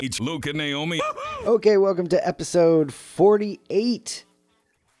It's Luke and Naomi. Okay, welcome to episode 48.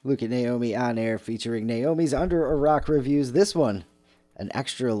 Luke and Naomi on air featuring Naomi's Under a Rock reviews. This one, an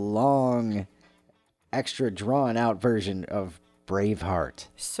extra long, extra drawn out version of Braveheart.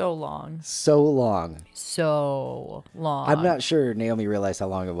 So long. So long. So long. I'm not sure Naomi realized how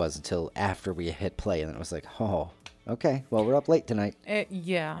long it was until after we hit play, and then it was like, oh, okay, well, we're up late tonight.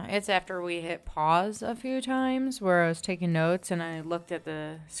 It's after we hit pause a few times where I was taking notes and I looked at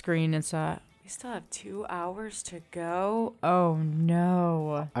the screen and saw, we still have 2 hours to go. Oh,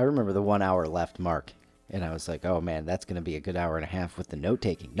 no. I remember the 1 hour left mark, and I was like, oh, man, that's going to be a good hour and a half with the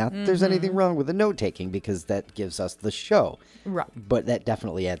note-taking. Not that there's anything wrong with the note-taking because that gives us the show. Right. But that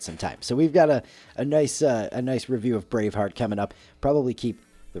definitely adds some time. So we've got a nice review of Braveheart coming up. Probably keep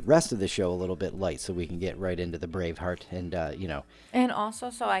the rest of the show a little bit light so we can get right into the Braveheart and, And also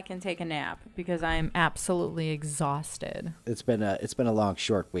so I can take a nap because I'm absolutely exhausted. It's been a long,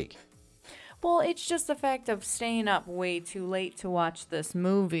 short week. Well, it's just the fact of staying up way too late to watch this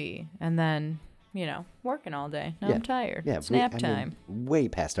movie and then, working all day. Now I'm tired. Yeah, it's nap time. Way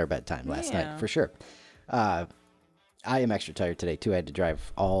past our bedtime last night, for sure. I am extra tired today, too. I had to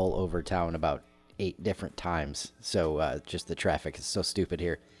drive all over town about 8 different times. So just the traffic is so stupid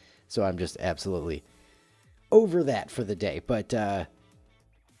here. So I'm just absolutely over that for the day. But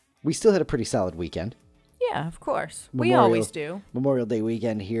we still had a pretty solid weekend. Yeah, of course. We always do. Memorial Day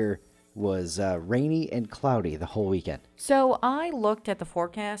weekend here was rainy and cloudy the whole weekend. So I looked at the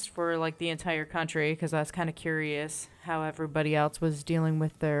forecast for the entire country because I was kind of curious how everybody else was dealing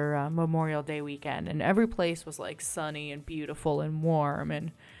with their Memorial Day weekend. And every place was sunny and beautiful and warm.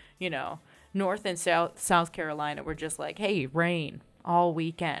 And, North and South Carolina were just hey, rain all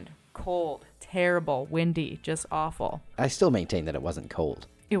weekend. Cold, terrible, windy, just awful. I still maintain that it wasn't cold.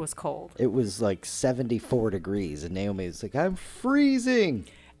 It was cold. It was 74 degrees, and Naomi was like, I'm freezing.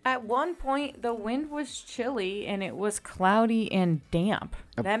 At one point, the wind was chilly, and it was cloudy and damp.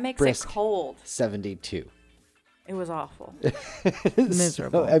 That makes it cold. 72. It was awful.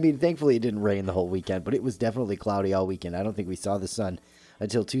 Miserable. So, thankfully it didn't rain the whole weekend, but it was definitely cloudy all weekend. I don't think we saw the sun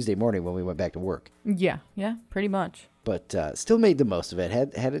until Tuesday morning when we went back to work. Yeah, pretty much. But still made the most of it.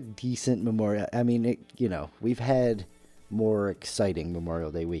 Had a decent Memorial. We've had more exciting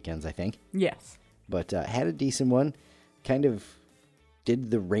Memorial Day weekends, I think. Yes. But had a decent one. Kind of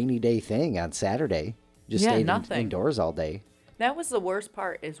did the rainy day thing on Saturday. Just stayed indoors all day. That was the worst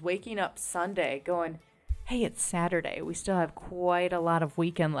part, is waking up Sunday going, hey, it's Saturday. We still have quite a lot of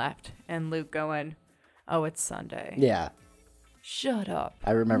weekend left. And Luke going, oh, it's Sunday. Yeah. Shut up.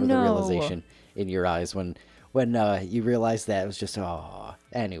 I remember the realization in your eyes when you realized that. It was just,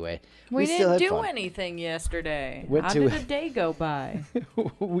 anyway. We still didn't had do fun. anything yesterday. How did a day go by?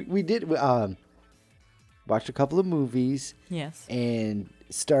 we did watched a couple of movies. Yes. And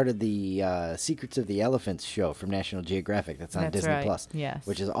started the Secrets of the Elephants show from National Geographic. That's on Disney right. Plus. Yes.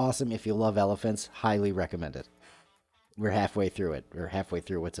 Which is awesome. If you love elephants, highly recommend it. We're halfway through it. We're halfway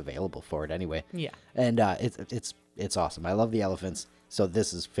through what's available for it anyway. Yeah. And it's awesome. I love the elephants, so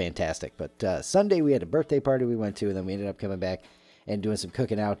this is fantastic. But Sunday we had a birthday party we went to, and then we ended up coming back and doing some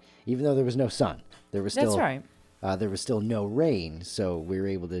cooking out, even though there was no sun. There was still, That's right. There was still no rain, so we were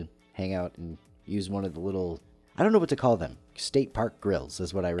able to hang out and use one of the little, I don't know what to call them, state park grills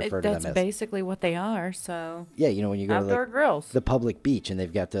is what I refer to them as. That's basically what they are, so. Yeah, when you go outdoor to grills. The public beach and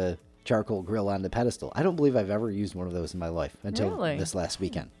they've got the charcoal grill on the pedestal. I don't believe I've ever used one of those in my life until this last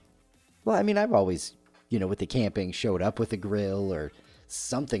weekend. Well, I've always, with the camping, showed up with a grill or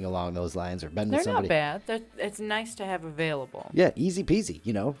something along those lines, or been with somebody. They're not bad. It's nice to have available. Yeah, easy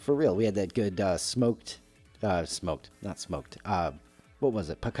peasy, for real. We had that good not smoked. What was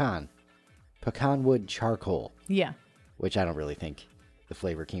it? Pecan wood charcoal. Yeah. Which I don't really think the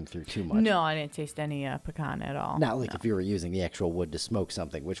flavor came through too much. No, I didn't taste any pecan at all. Not if you were using the actual wood to smoke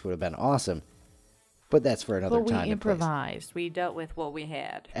something, which would have been awesome. But that's for another time. But we improvised. We dealt with what we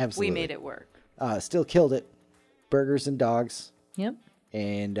had. Absolutely. We made it work. Still killed it. Burgers and dogs. Yep.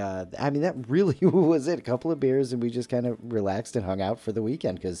 And, that really was it. A couple of beers, and we just kind of relaxed and hung out for the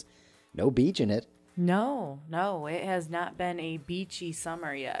weekend because no beach in it. No, it has not been a beachy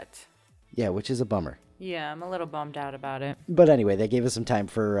summer yet. Yeah, which is a bummer. Yeah, I'm a little bummed out about it. But anyway, that gave us some time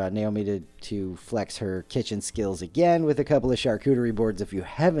for Naomi to flex her kitchen skills again with a couple of charcuterie boards. If you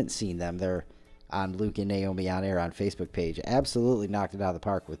haven't seen them, they're on Luke and Naomi On Air on Facebook page. Absolutely knocked it out of the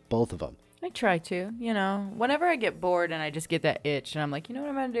park with both of them. I try to, whenever I get bored and I just get that itch and I'm like, you know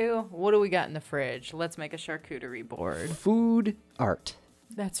what I'm going to do? What do we got in the fridge? Let's make a charcuterie board. Food art.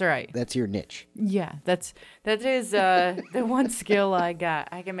 That's right. That's your niche. Yeah, that is the one skill I got.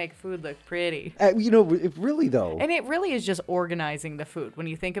 I can make food look pretty. Really though. And it really is just organizing the food. When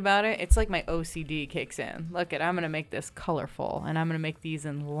you think about it, it's like my OCD kicks in. Look I'm going to make this colorful, and I'm going to make these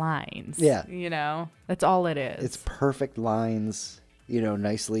in lines. Yeah. That's all it is. It's perfect lines,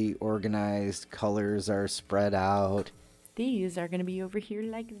 nicely organized. Colors are spread out. These are going to be over here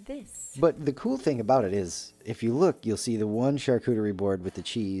like this. But the cool thing about it is, if you look, you'll see the one charcuterie board with the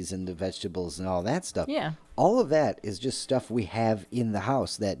cheese and the vegetables and all that stuff. Yeah. All of that is just stuff we have in the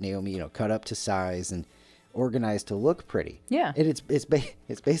house that Naomi, cut up to size and organized to look pretty. Yeah. And it's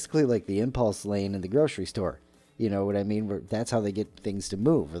basically like the impulse lane in the grocery store. You know what I mean? Where that's how they get things to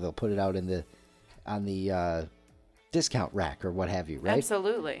move, or they'll put it out on the discount rack or what have you, right?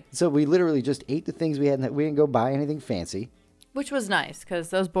 Absolutely. So we literally just ate the things we had, and we didn't go buy anything fancy. Which was nice, because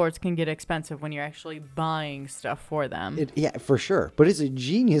those boards can get expensive when you're actually buying stuff for them. Yeah, for sure. But it's a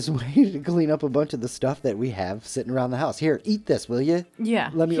genius way to clean up a bunch of the stuff that we have sitting around the house. Here, eat this, will you? Yeah.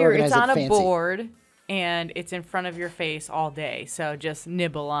 Let me organize it fancy. It's on a board, and it's in front of your face all day. So just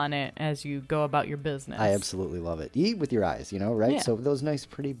nibble on it as you go about your business. I absolutely love it. You eat with your eyes, right? Yeah. So those nice,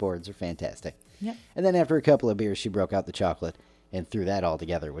 pretty boards are fantastic. Yep. And then after a couple of beers, she broke out the chocolate and threw that all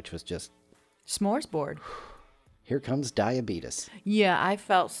together, which was just... S'mores board. Here comes diabetes. Yeah, I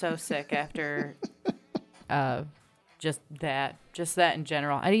felt so sick after just that in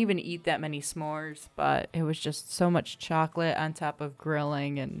general. I didn't even eat that many s'mores, but it was just so much chocolate on top of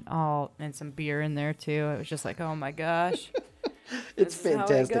grilling and some beer in there too. It was just like, oh my gosh. It's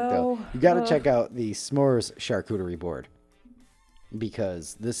fantastic though. You got to check out the s'mores charcuterie board,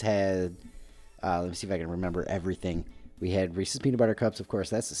 because this had let me see if I can remember everything. We had Reese's peanut butter cups, of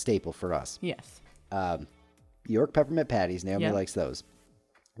course. That's a staple for us. Yes. York peppermint patties. Naomi likes those.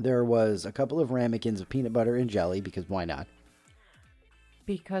 There was a couple of ramekins of peanut butter and jelly, because why not?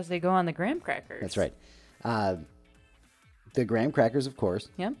 Because they go on the graham crackers. That's right. The graham crackers, of course.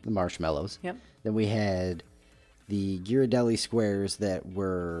 Yep. The marshmallows. Yep. Then we had the Ghirardelli squares that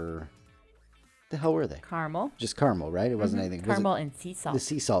were... The hell were they? Caramel. Just caramel, right? It wasn't anything. Caramel and sea salt. The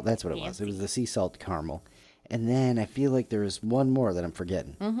sea salt, that's what it was. It was the sea salt caramel. And then I feel like there was one more that I'm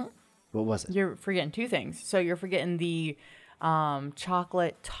forgetting. Mm-hmm. What was it? You're forgetting two things. So you're forgetting the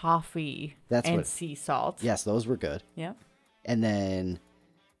chocolate toffee sea salt. Yes, those were good. Yep. And then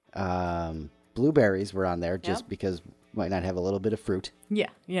blueberries were on there just because might not have a little bit of fruit. Yeah,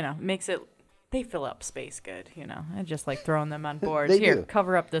 makes it... They fill up space good, I just like throwing them on boards. They Here, do.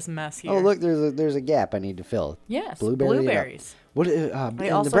 cover up this mess here. Oh, look, there's a gap I need to fill. Yes, blueberries. What? They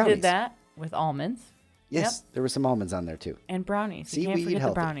and also the brownies. did that with almonds. Yes, there were some almonds on there too. And brownies. See, you can't we eat forget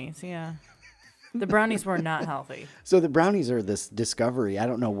healthy. the brownies, yeah. The brownies were not healthy. So the brownies are this discovery. I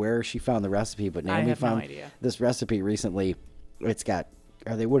don't know where she found the recipe, but Naomi found this recipe recently. It's got...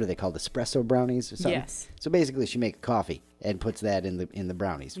 what are they called? Espresso brownies or something? Yes. So basically she makes coffee and puts that in the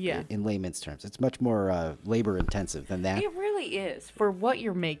brownies. Yeah. In layman's terms. It's much more labor intensive than that. It really is. For what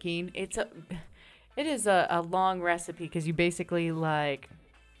you're making, it is a long recipe, because you basically like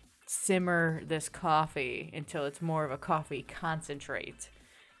simmer this coffee until it's more of a coffee concentrate,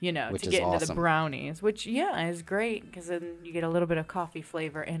 Which to is get into awesome. the brownies, which is great, because then you get a little bit of coffee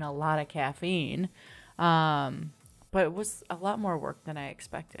flavor and a lot of caffeine. But it was a lot more work than I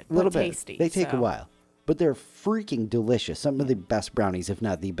expected. A little bit. Tasty. They take a while. But they're freaking delicious. Some of the best brownies, if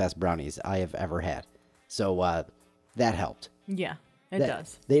not the best brownies I have ever had. So that helped. Yeah, it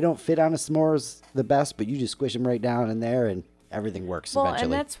does. They don't fit on a s'mores the best, but you just squish them right down in there and everything works eventually.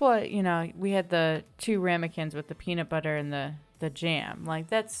 And that's what, we had the 2 ramekins with the peanut butter and the jam. Like,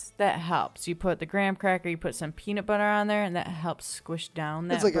 that helps. You put the graham cracker, you put some peanut butter on there, and that helps squish down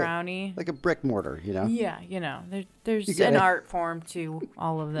that brownie. Like a brick mortar, Yeah, there's an art form to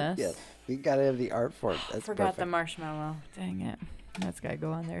all of this. Yeah, you gotta have the art form. That's Forgot perfect. the marshmallow. Dang it. That's gotta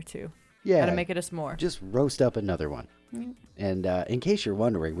go on there too. Yeah. Gotta make it a s'more. Just roast up another one. And in case you're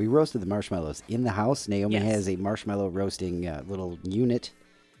wondering, we roasted the marshmallows in the house. Naomi has a marshmallow roasting little unit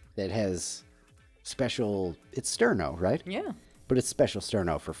that has special... It's sterno, right? Yeah. But it's special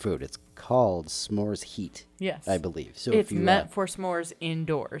sterno for food. It's called s'mores heat. Yes. I believe. So it's meant for s'mores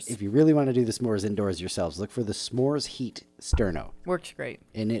indoors. If you really want to do the s'mores indoors yourselves, look for the s'mores heat sterno. Works great.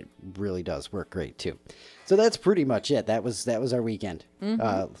 And it really does work great too. So that's pretty much it. That was our weekend. Some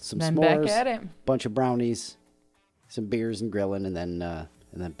then s'mores, back at it. bunch of brownies, some beers and grilling, and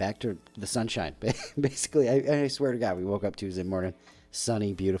then back to the sunshine. Basically, I swear to God, we woke up Tuesday morning,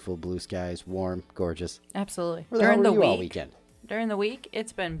 sunny, beautiful, blue skies, warm, gorgeous. Absolutely. Where the hell were you all weekend? During the week,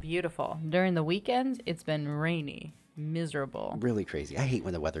 it's been beautiful. During the weekend, it's been rainy, miserable. Really crazy. I hate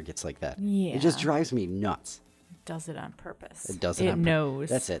when the weather gets like that. Yeah. It just drives me nuts. does it on purpose. It does it It knows.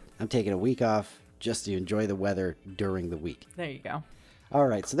 That's it. I'm taking a week off just to enjoy the weather during the week. There you go. All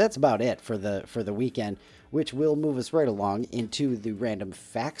right, so that's about it for the weekend, which will move us right along into the random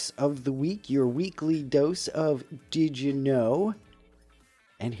facts of the week, your weekly dose of Did You Know?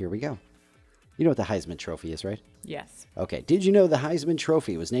 And here we go. You know what the Heisman Trophy is, right? Yes. Okay. Did you know the Heisman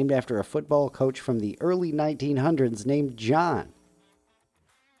Trophy was named after a football coach from the early 1900s named John?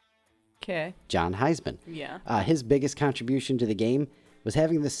 Okay. John Heisman. Yeah. His biggest contribution to the game was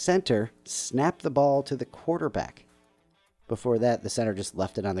having the center snap the ball to the quarterback. Before that, the center just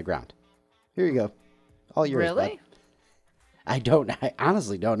left it on the ground. Here you go. All yours, Really? bud. I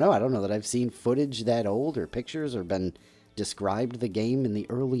honestly don't know. I don't know that I've seen footage that old or pictures or been described the game in the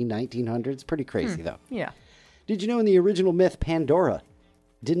early 1900s. Pretty crazy, though. Yeah. Did you know in the original myth, Pandora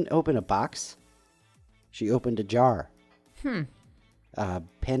didn't open a box? She opened a jar.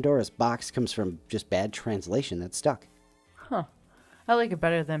 Pandora's box comes from just bad translation that stuck. Huh. I like it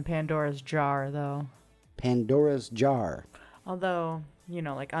better than Pandora's jar, though. Pandora's jar. Although,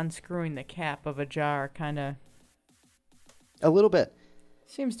 like unscrewing the cap of a jar kind of A little bit.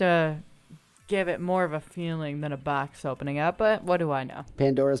 seems to give it more of a feeling than a box opening up, but what do I know?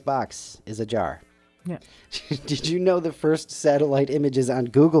 Pandora's box is a jar. Yeah. Did you know the first satellite images on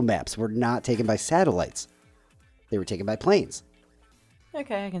Google Maps were not taken by satellites? They were taken by planes.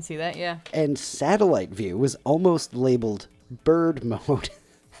 Okay, I can see that, yeah. And satellite view was almost labeled bird mode.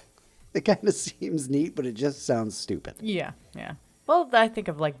 It kind of seems neat, but it just sounds stupid. Yeah. Well, I think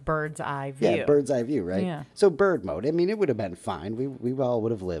of like bird's eye view. Yeah, bird's eye view, right? Yeah. So bird mode, I mean, it would have been fine. We all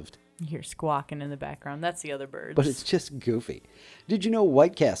would have lived. You hear squawking in the background. That's the other birds. But it's just goofy. Did you know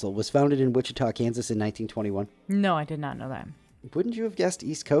White Castle was founded in Wichita, Kansas in 1921? No, I did not know that. Wouldn't you have guessed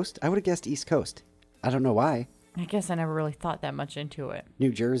East Coast? I would have guessed East Coast. I don't know why. I guess I never really thought that much into it.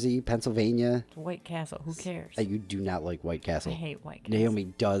 New Jersey, Pennsylvania. White Castle, who cares? You do not like White Castle. I hate White Castle. Naomi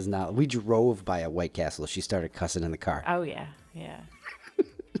does not. We drove by a White Castle. She started cussing in the car. Oh, yeah.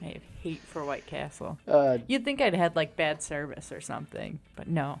 I have hate for White Castle. You'd think I'd had like bad service or something, but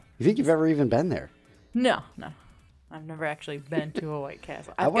no. You think you've ever even been there? No. I've never actually been to a White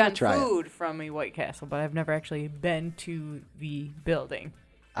Castle. I I've wanna gotten try it. food from a White Castle, but I've never actually been to the building.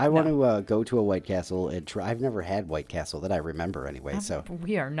 I want to go to a White Castle and try. I've never had White Castle that I remember anyway. So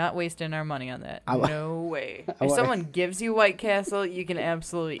We are not wasting our money on that. I wa- No way. I If wa- someone gives you White Castle, you can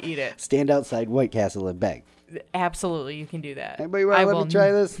absolutely eat it. stand outside White Castle and beg. Absolutely, you can do that. Anybody want to let me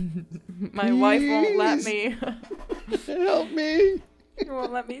try this? My wife won't let me. Help me. She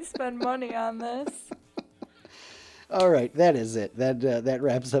won't let me spend money on this. All right, that is it. That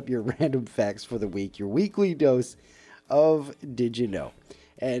wraps up your random facts for the week. Your weekly dose of Did You Know?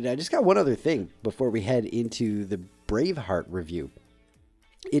 And I just got one other thing before we head into the Braveheart review.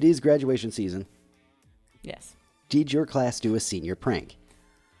 It is graduation season. Yes. Did your class do a senior prank?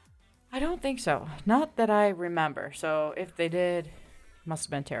 I don't think so. Not that I remember. So if they did, must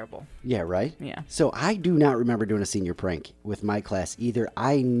have been terrible. Yeah, right? Yeah. So I do not remember doing a senior prank with my class either.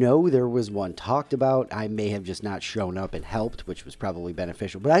 I know there was one talked about. I may have just not shown up and helped, which was probably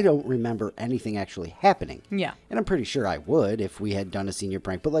beneficial. But I don't remember anything actually happening. Yeah. And I'm pretty sure I would if we had done a senior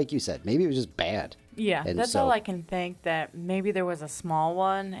prank. But like you said, maybe it was just bad. Yeah. And That's so- all I can think, that maybe there was a small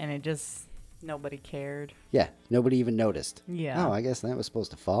one and it just, nobody cared. Yeah, nobody even noticed. Yeah. Oh, I guess that was supposed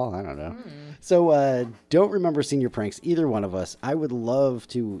to fall. I don't know. So don't remember senior pranks, either one of us. I would love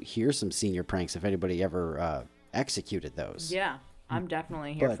to hear some senior pranks if anybody ever executed those. Yeah. I'm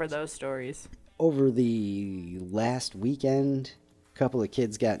definitely here But- for those stories. Over the last weekend, a couple of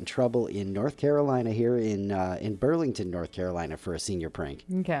kids got in trouble in North Carolina here in Burlington, North Carolina for a senior prank.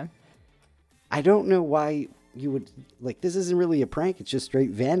 Okay. I don't know why you would, like, this isn't really a prank. It's just straight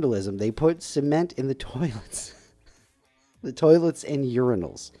vandalism. They put cement in the toilets. The toilets and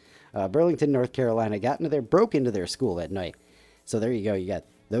urinals. Burlington, North Carolina broke into their school at night. So there you go. You got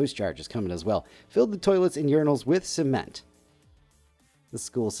those charges coming as well. Filled the toilets and urinals with cement. The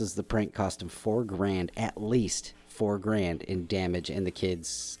school says the prank cost them $4,000, at least $4,000 in damage. And the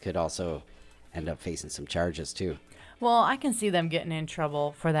kids could also end up facing some charges too. Well, I can see them getting in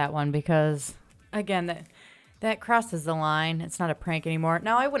trouble for that one because, again, that crosses the line. It's not a prank anymore.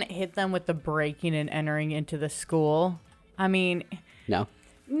 Now, I wouldn't hit them with the breaking and entering into the school. I mean, No?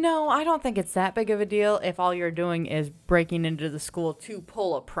 no, I don't think it's that big of a deal if all you're doing is breaking into the school to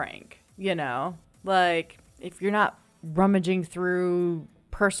pull a prank, you know? Like, if you're not rummaging through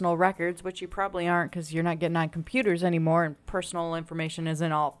personal records, which you probably aren't because you're not getting on computers anymore and personal information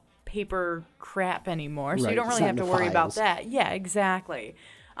isn't all paper crap anymore. So Right, you don't it's really not have in to the worry about files. that. Yeah, exactly.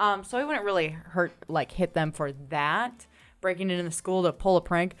 So I wouldn't really hit them for that. breaking into the school to pull a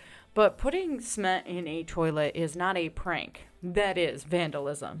prank. But putting cement in a toilet is not a prank. That is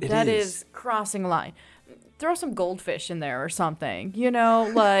vandalism. That is crossing a line. Throw some goldfish in there or something,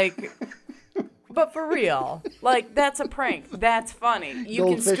 like... But for real, like, that's a prank. That's funny. You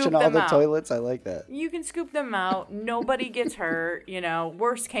Goldfish can scoop in all them the out. toilets. I like that. You can scoop them out. Nobody gets hurt.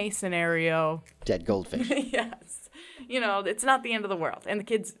 Worst case scenario. Dead goldfish. Yes. It's not the end of the world. And the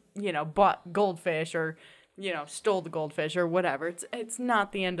kids, bought goldfish or, stole the goldfish or whatever. It's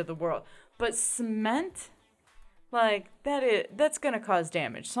not the end of the world. But cement, like, that's going to cause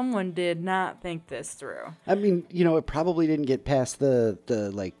damage. Someone did not think this through. I mean, it probably didn't get past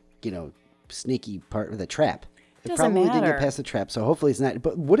the sneaky part of the trap. It probably didn't get past the trap, so hopefully it's not.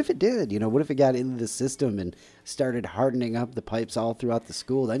 But what if it did? What if it got into the system and started hardening up the pipes all throughout the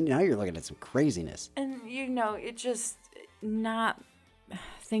school? Then now you're looking at some craziness. And, it's just not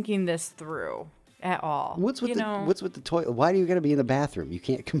thinking this through at all. What's with the toilet? Why do you got to be in the bathroom? You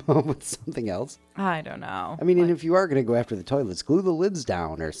can't come home with something else? I don't know. I mean, and if you are going to go after the toilets, glue the lids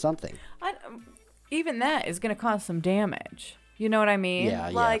down or something. Even that is going to cause some damage. You know what I mean?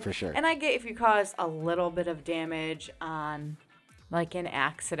 Yeah, for sure. And I get if you cause a little bit of damage on, like, an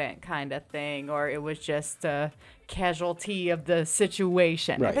accident kind of thing, or it was just a casualty of the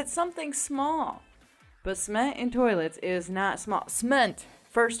situation. Right. If it's something small. But cement in toilets is not small. Cement,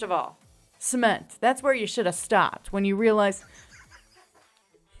 first of all. Cement. That's where you should have stopped when you realize,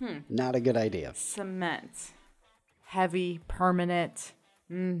 not a good idea. Cement. Heavy, permanent.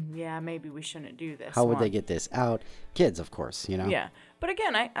 Yeah, maybe we shouldn't do this. How would they get this out? Kids, of course, Yeah. But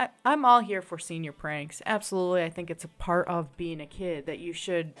again, I'm all here for senior pranks. Absolutely. I think it's a part of being a kid that you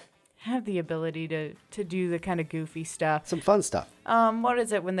should have the ability to do the kind of goofy stuff. Some fun stuff. What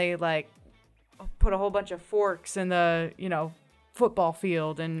is it when they, like, put a whole bunch of forks in the, football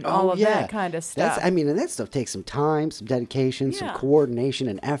field and all of that kind of stuff. And that stuff takes some time, some dedication, some coordination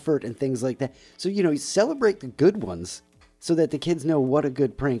and effort and things like that. So, you celebrate the good ones so that the kids know what a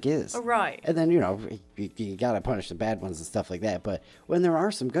good prank is. Right. And then, you got to punish the bad ones and stuff like that. But when there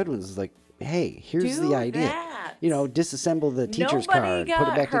are some good ones, it's like, hey, here's the idea. That. Disassemble the teacher's car and put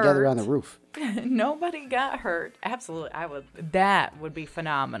it back together on the roof. Nobody got hurt. Absolutely. That would be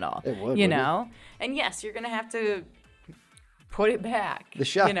phenomenal. It would, And yes, you're going to have to put it back. The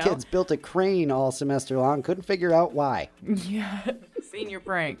shop kids built a crane all semester long. Couldn't figure out why. Yeah. Senior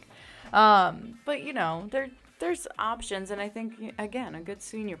prank. But, there's options, and I think, again, a good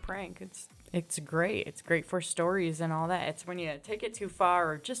senior prank, it's great. It's great for stories and all that. It's when you take it too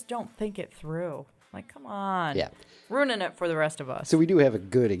far or just don't think it through. Like, come on. Yeah. Ruining it for the rest of us. So we do have a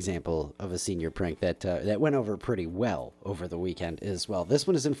good example of a senior prank that went over pretty well over the weekend as well. This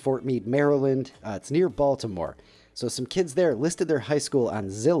one is in Fort Meade, Maryland. It's near Baltimore. So some kids there listed their high school on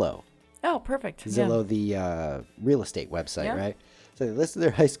Zillow. Oh, perfect. Zillow, the real estate website, right? So they listed their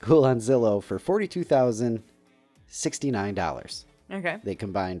high school on Zillow for $42,069. Okay. They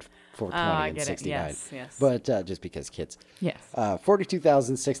combined $420 and $69. Yes. But just because kids. Yes.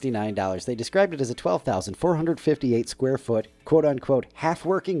 $42,069. They described it as a 12,458 square foot, quote unquote, half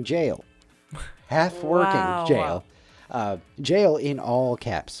working jail. Half working jail. Jail in all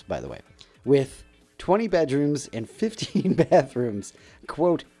caps, by the way, with 20 bedrooms and 15 bathrooms.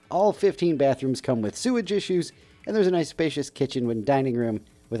 Quote, all 15 bathrooms come with sewage issues, and there's a nice spacious kitchen and dining room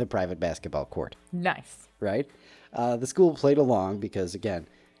with a private basketball court. Nice. Right? The school played along because, again,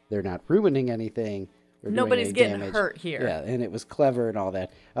 they're not ruining anything. Nobody's getting hurt here. Yeah, and it was clever and all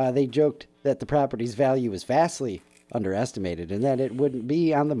that. They joked that the property's value was vastly underestimated and that it wouldn't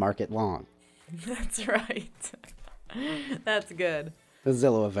be on the market long. That's right. That's good.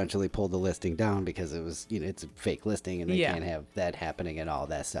 Zillow eventually pulled the listing down because it was, it's a fake listing and they can't have that happening and all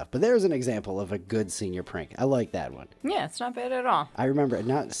that stuff. But there's an example of a good senior prank. I like that one. Yeah, it's not bad at all. I remember,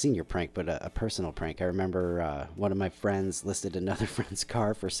 not a senior prank, but a personal prank. I remember one of my friends listed another friend's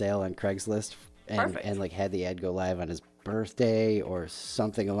car for sale on Craigslist and like had the ad go live on his birthday or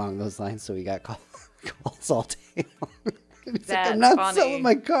something along those lines. So he got calls all day long. He's like, I'm not selling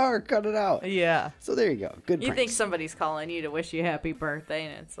my car. Cut it out. Yeah. So there you go. Good. You think somebody's calling you to wish you happy birthday,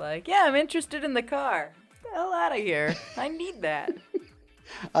 and it's like, yeah, I'm interested in the car. Get the hell out of here. I need that.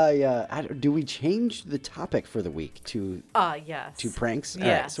 Do we change the topic for the week to? Yes. To pranks. Yes.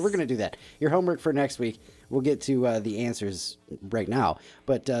 All right, so we're gonna do that. Your homework for next week. We'll get to the answers right now,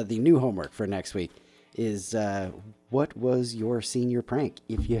 but the new homework for next week is what was your senior prank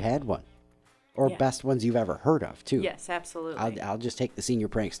if you had one? Or best ones you've ever heard of, too. Yes, absolutely. I'll just take the senior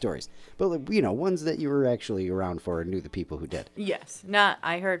prank stories. But, ones that you were actually around for and knew the people who did. Yes.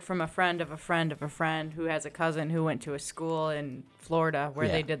 I heard from a friend of a friend of a friend who has a cousin who went to a school in Florida where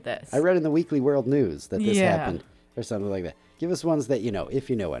they did this. I read in the Weekly World News that this happened. or something like that. Give us ones that you know, if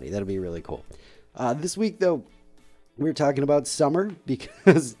you know any. That'll be really cool. This week, though, we're talking about summer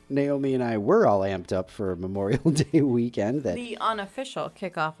because Naomi and I were all amped up for Memorial Day weekend. The unofficial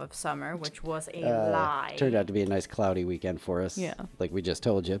kickoff of summer, which was a lie. Turned out to be a nice cloudy weekend for us, yeah, like we just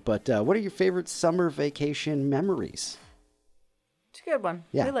told you. But what are your favorite summer vacation memories? It's a good one.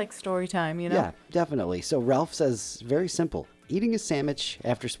 Yeah. We like story time, you know? Yeah, definitely. So Ralph says, very simple, eating a sandwich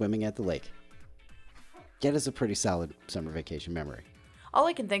after swimming at the lake. That is a pretty solid summer vacation memory. All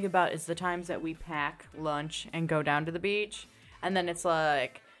I can think about is the times that we pack lunch and go down to the beach, and then it's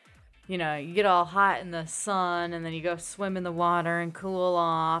like, you know, you get all hot in the sun, and then you go swim in the water and cool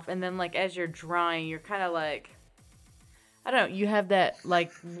off, and then, like, as you're drying, you're kind of like, I don't know, you have that,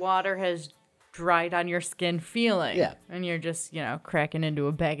 like, water has dried on your skin feeling. Yeah. And you're just, you know, cracking into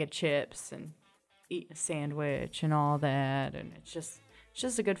a bag of chips and eating a sandwich and all that, and it's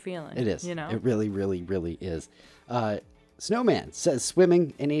just a good feeling. It is. You know? It really, really, really is. Snowman says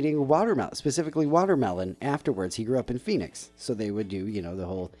swimming and eating watermelon, specifically watermelon, afterwards. He grew up in Phoenix. So they would do, you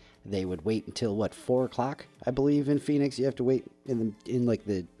know, they would wait until, 4 o'clock, I believe, in Phoenix. You have to wait in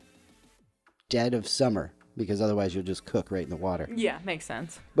the dead of summer because otherwise you'll just cook right in the water. Yeah, makes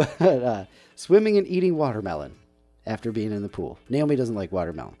sense. But swimming and eating watermelon after being in the pool. Naomi doesn't like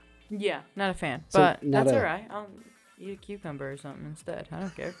watermelon. Yeah, not a fan. So But not that's a- all right. I'll eat a cucumber or something instead. I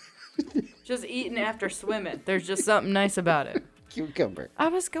don't care. Just eating after swimming. There's just something nice about it. Cucumber. I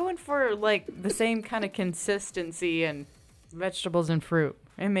was going for, like, the same kind of consistency and vegetables and fruit.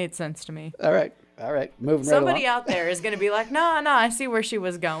 It made sense to me. All right. Moving Somebody right along. out there is going to be like, no, I see where she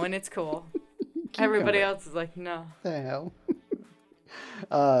was going. It's cool. Everybody else is like, no. The hell?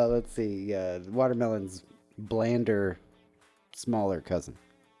 Let's see. Watermelon's blander, smaller cousin,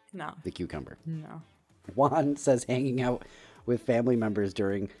 No. the cucumber. No. Juan says hanging out with family members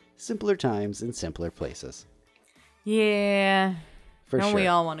during simpler times in simpler places. Yeah. For Don't sure. we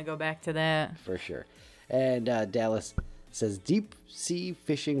all want to go back to that? For sure. And Dallas says deep sea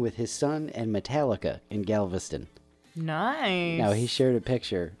fishing with his son and Metallica in Galveston. Nice. Now, he shared a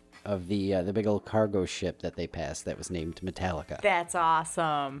picture of the big old cargo ship that they passed that was named Metallica. That's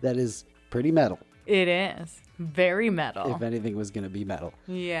awesome. That is pretty metal. It is. Very metal. If anything was going to be metal.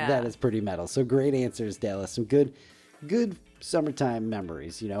 Yeah. That is pretty metal. So great answers, Dallas. Some good summertime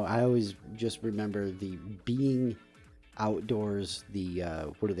memories. You know, I always just remember the being outdoors, the,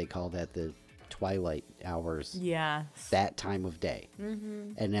 what do they call that? The twilight hours. Yes. That time of day.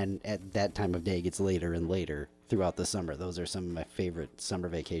 Mm-hmm. And then at that time of day it gets later and later throughout the summer. Those are some of my favorite summer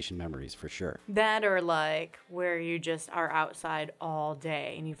vacation memories for sure. That or like where you just are outside all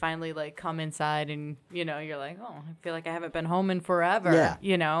day and you finally like come inside and, you know, you're like, oh, I feel like I haven't been home in forever, Yeah.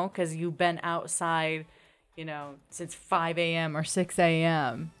 you know, because you've been outside, you know, since 5 a.m. or 6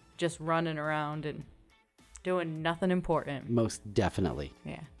 a.m. just running around and doing nothing important. Most definitely.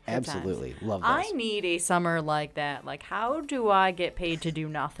 Yeah. Absolutely. Love those. I need a summer like that. Like, how do I get paid to do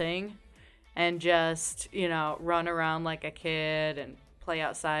nothing and just, you know, run around like a kid and play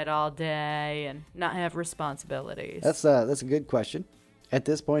outside all day and not have responsibilities? That's a good question. At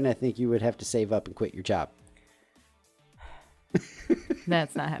this point, I think you would have to save up and quit your job.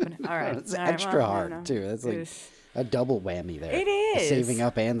 That's not happening. All right. It's All right, extra well, hard, no. too. That's like a double whammy there. It The is. saving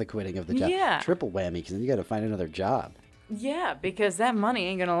up and the quitting of the job. Yeah. Triple whammy, because then you got to find another job. Yeah, because that money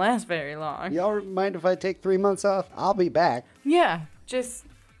ain't going to last very long. Y'all mind if I take 3 months off? I'll be back. Yeah, just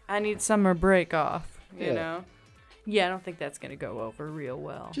I need summer break off, you Yeah. know? Yeah, I don't think that's going to go over real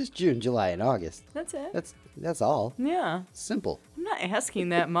well. Just June, July, and August. That's it. That's all. Yeah. Simple. I'm not asking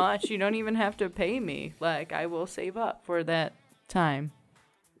that much. You don't even have to pay me. Like, I will save up for that time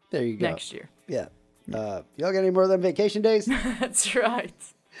There you go. next year. Yeah. Y'all got any more of them vacation days? That's right.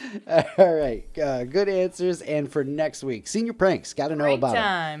 All right. Good answers. And for next week, senior pranks. Got to know Great about them.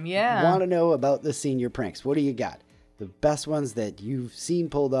 time, yeah. Want to know about the senior pranks. What do you got? The best ones that you've seen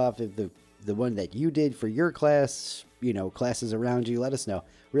pulled off, if the one that you did for your class, you know, classes around you, let us know.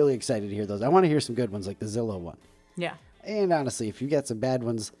 Really excited to hear those. I want to hear some good ones like the Zillow one. Yeah. And honestly, if you got some bad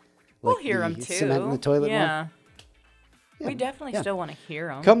ones, We'll like hear the them too. cement in the toilet yeah. one, We definitely still want to hear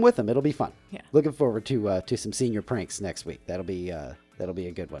them. come with them. It'll be fun. Yeah. Looking forward to some senior pranks next week. That'll be a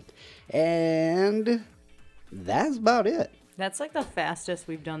good one. And that's about it. That's like the fastest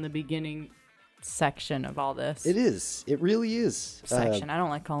we've done the beginning section of all this. It is. It really is. Section. I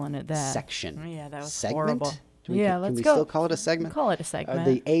don't like calling it that. Section. Yeah, that was Segment? horrible. Can we let's go. Still call it a segment? Call it a segment.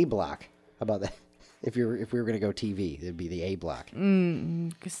 The A block. How about that? If we were going to go TV, it'd be the A block.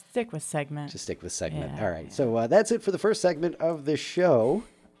 Stick with segment. Just stick with segment. Yeah, All right. So that's it for the first segment of the show.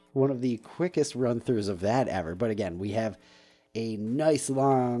 One of the quickest run-throughs of that ever. But again, we have a nice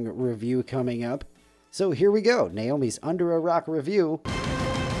long review coming up. So here we go. Naomi's Under a Rock review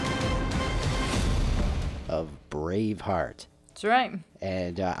of Braveheart. That's right.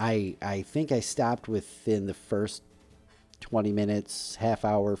 And I think I stopped within the first 20 minutes, half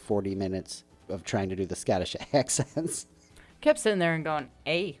hour, 40 minutes of trying to do the Scottish accents. Kept sitting there and going,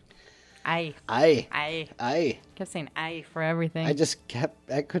 aye. Kept saying aye for everything.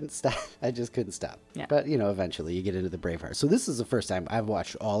 I couldn't stop. I just couldn't stop. Yeah. But, eventually you get into the Braveheart. So this is the first time I've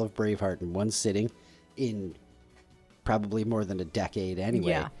watched all of Braveheart in one sitting in probably more than a decade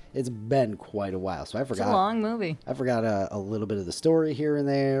anyway. Yeah. It's been quite a while. So I forgot. It's a long movie. I forgot a little bit of the story here and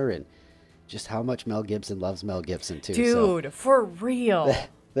there and just how much Mel Gibson loves Mel Gibson too. Dude, for real.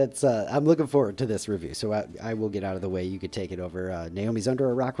 That's I'm looking forward to this review. So I will get out of the way. You could take it over. Naomi's Under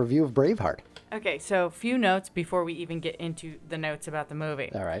a Rock review of Braveheart. Okay, so few notes before we even get into the notes about the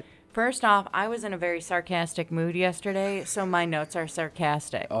movie. All right. First off, I was in a very sarcastic mood yesterday, so my notes are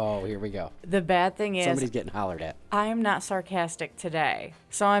sarcastic. Oh, here we go. The bad thing is Somebody's getting hollered at. I am not sarcastic today.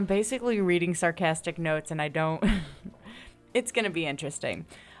 So I'm basically reading sarcastic notes and I don't it's going to be interesting.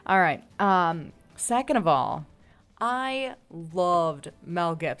 All right. Second of all, I loved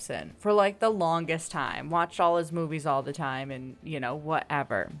Mel Gibson for like the longest time. Watched all his movies all the time and,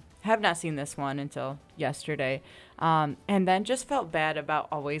 whatever. Have not seen this one until yesterday. And then just felt bad about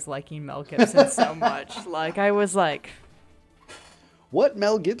always liking Mel Gibson so much. Like, I was like... What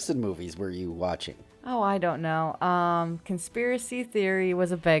Mel Gibson movies were you watching? Oh, I don't know. Conspiracy Theory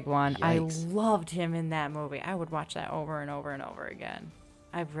was a big one. Yikes. I loved him in that movie. I would watch that over and over and over again.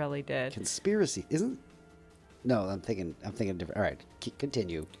 I really did. Conspiracy isn't... No, I'm thinking different. All right,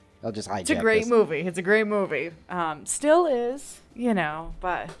 continue. I'll just hijack It's a great this. movie. It's a great movie. Still is,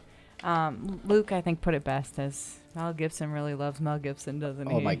 but Luke, I think, put it best as Mel Gibson really loves Mel Gibson, doesn't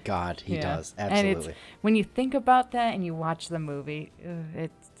he? Oh my God, he does. And Absolutely. when you think about that and you watch the movie,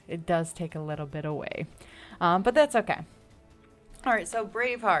 it does take a little bit away. But that's okay. All right, so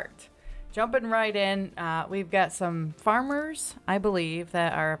Braveheart. Jumping right in, we've got some farmers, I believe,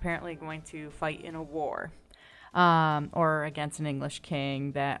 that are apparently going to fight in a war. Or against an English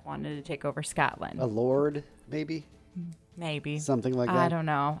king that wanted to take over Scotland. A lord, maybe? Maybe. Something like that? I don't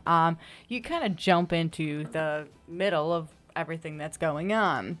know. You kind of jump into the middle of everything that's going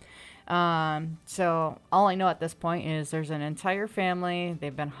on. So all I know at this point is there's an entire family.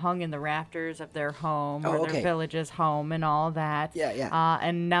 They've been hung in the rafters of their home or their village's home and all that. Yeah.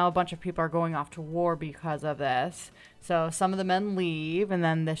 And now a bunch of people are going off to war because of this. So some of the men leave, and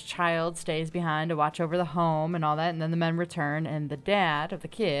then this child stays behind to watch over the home and all that, and then the men return, and the dad of the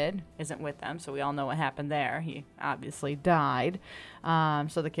kid isn't with them, so we all know what happened there. He obviously died.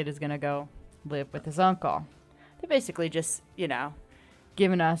 So the kid is going to go live with his uncle. They basically just,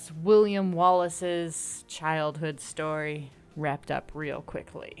 giving us William Wallace's childhood story wrapped up real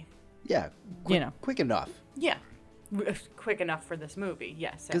quickly. Yeah, quick enough. Yeah, quick enough for this movie.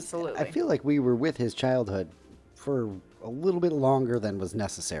 Yes, absolutely. I feel like we were with his childhood for a little bit longer than was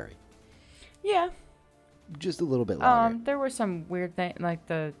necessary. Yeah. Just a little bit longer. There were some weird things, like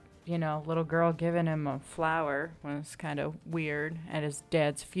the, little girl giving him a flower was kind of weird at his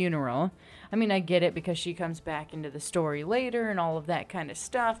dad's funeral. I mean, I get it because she comes back into the story later and all of that kind of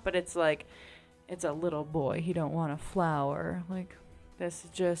stuff, but it's like, it's a little boy. He don't want a flower. Like, this is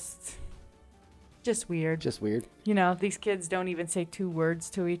just weird. Just weird. These kids don't even say two words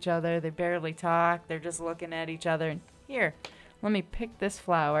to each other. They barely talk. They're just looking at each other. And here, let me pick this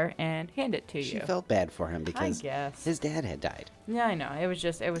flower and hand it to you. She felt bad for him because I guess his dad had died. Yeah, I know. It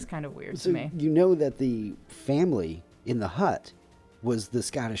was kind of weird to me. You know that the family in the hut was the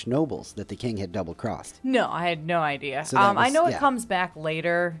Scottish nobles that the king had double-crossed. No, I had no idea. So I know it comes back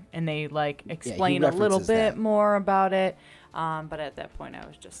later, and they, explain a little bit more about it. But at that point, I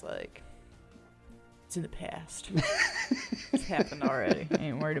was just like... It's in the past. It's happened already. I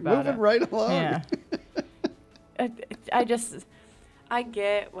ain't worried about Moving right along. Yeah. I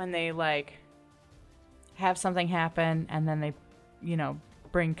get when they have something happen and then they,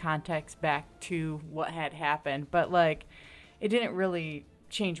 bring context back to what had happened, but it didn't really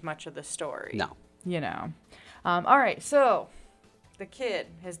change much of the story. No. All right, so the kid,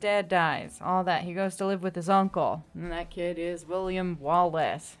 his dad dies, all that. He goes to live with his uncle, and that kid is William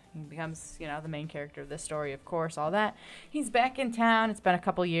Wallace. He becomes, the main character of this story, of course, all that. He's back in town. It's been a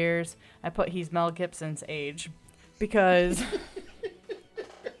couple years. I put he's Mel Gibson's age because,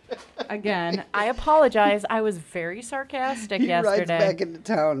 again, I apologize. I was very sarcastic yesterday. He rides back into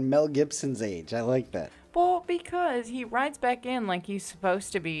town Mel Gibson's age. I like that. Well, because he rides back in like he's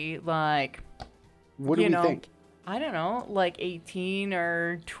supposed to be, What do we think? I don't know, like 18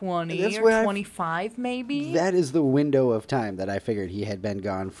 or 20 That's or what 25 maybe. That is the window of time that I figured he had been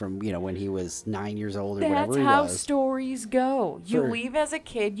gone from, when he was 9 years old or whatever he was. That's how stories go. You leave as a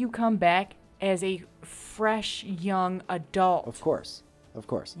kid, you come back as a fresh young adult. Of course.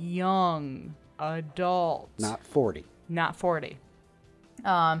 Young adult. Not 40. Not 40.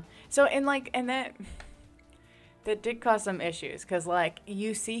 So, and that did cause some issues because, like,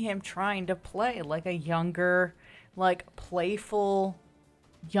 you see him trying to play like a younger, like, playful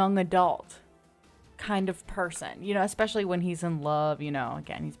young adult kind of person, especially when he's in love,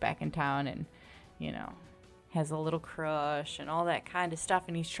 again, he's back in town and, has a little crush and all that kind of stuff.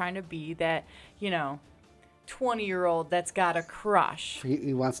 And he's trying to be that, 20-year-old that's got a crush.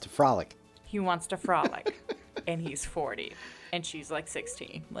 He wants to frolic. He wants to frolic. And he's 40. And she's like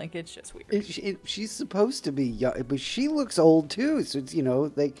 16. Like, it's just weird. She's supposed to be young, but she looks old too. So it's,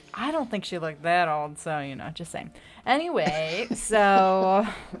 like. I don't think she looked that old. So, just saying. Anyway, so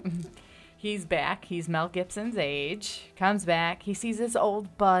he's back. He's Mel Gibson's age. Comes back. He sees his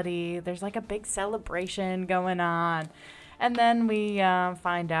old buddy. There's like a big celebration going on. And then we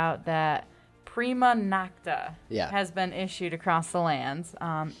find out that Prima Nocta has been issued across the lands.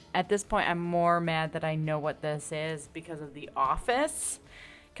 At this point, I'm more mad that I know what this is because of The Office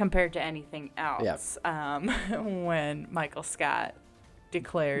compared to anything else. When Michael Scott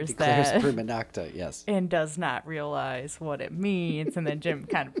declares that Prima Nocta, yes, and does not realize what it means, and then Jim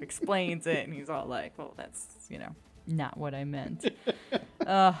kind of explains it, and he's all like, "Well, that's not what I meant."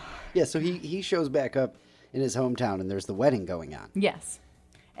 Yeah, so he shows back up in his hometown, and there's the wedding going on. Yes.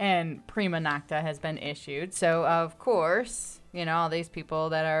 And Prima Nocta has been issued. So, of course, all these people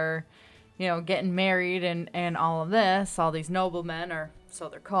that are, getting married and all of this, all these noblemen, or so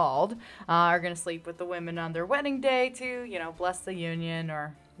they're called, are going to sleep with the women on their wedding day to, bless the union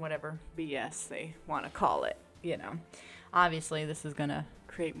or whatever BS they want to call it, Obviously, this is going to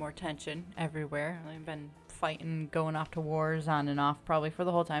create more tension everywhere. They've been fighting, going off to wars on and off probably for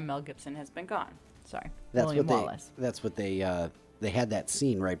the whole time Mel Gibson has been gone. Sorry, William Wallace. That's what they had that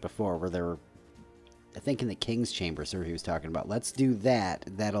scene right before where they were, I think, in the King's Chamber, so he was talking about, let's do that.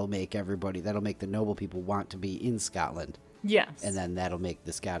 That'll make the noble people want to be in Scotland. Yes. And then that'll make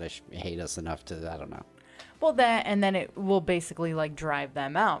the Scottish hate us enough to, I don't know. Well, and then it will basically, like, drive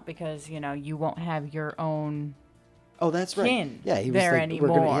them out because, you won't have your own that's right. kin he was there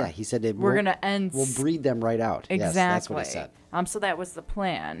anymore. He said we're going to end. We'll breed them right out. Exactly. Yes, that's what he said. So that was the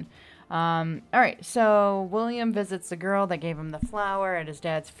plan. All right, so William visits the girl that gave him the flower at his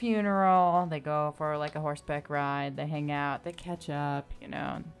dad's funeral. They go for like a horseback ride. They hang out. They catch up,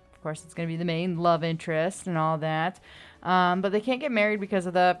 Of course, it's going to be the main love interest and all that. But they can't get married because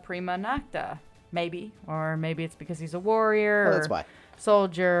of the Prima Nocta, maybe. Or maybe it's because he's a warrior that's why.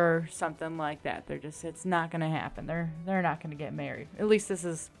 Soldier, something like that. It's not going to happen. They're not going to get married. At least this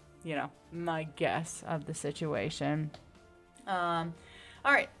is, my guess of the situation. All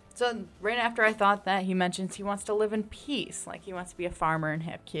right. So right after I thought that, he mentions he wants to live in peace. Like, he wants to be a farmer and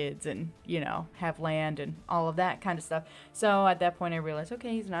have kids and, have land and all of that kind of stuff. So at that point, I realized,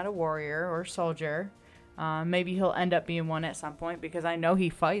 okay, he's not a warrior or soldier. Maybe he'll end up being one at some point because I know he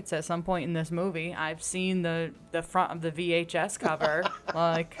fights at some point in this movie. I've seen the front of the VHS cover.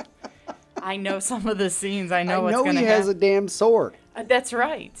 Like, I know some of the scenes. I know what's going to happen. He has a damn sword. That's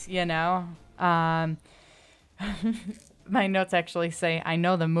right, My notes actually say, I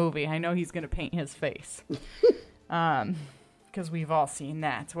know the movie. I know he's going to paint his face. Because we've all seen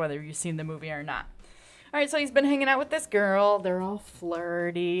that, whether you've seen the movie or not. All right, so he's been hanging out with this girl. They're all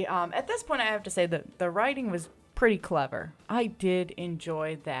flirty. At this point, I have to say that the writing was pretty clever. I did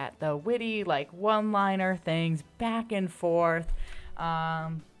enjoy that. The witty, like, one-liner things back and forth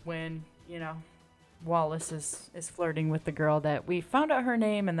when, Wallace is flirting with the girl that we found out her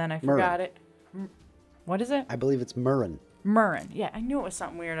name, and then I forgot it. What is it? I believe it's Murren. Murren. Yeah, I knew it was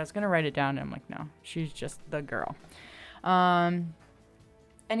something weird. I was going to write it down, and I'm like, no, she's just the girl.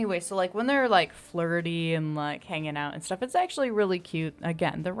 Anyway, so, like, when they're, like, flirty and, like, hanging out and stuff, it's actually really cute.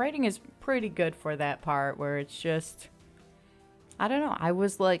 Again, the writing is pretty good for that part where it's just, I don't know. I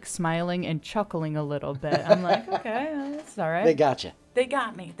was, like, smiling and chuckling a little bit. I'm like, okay, that's all right. They got you. They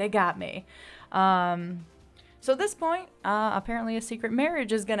got me. So at this point, apparently a secret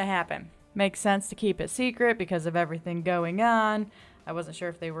marriage is going to happen. Makes sense to keep it secret because of everything going on. I wasn't sure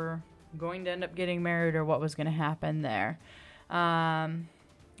if they were going to end up getting married or what was going to happen there.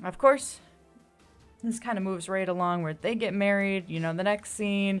 Of course, this kind of moves right along where they get married. The next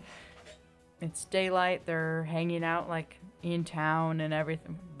scene, it's daylight. They're hanging out, like, in town and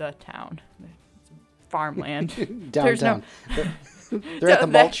everything. The town. It's farmland. Downtown. They're at the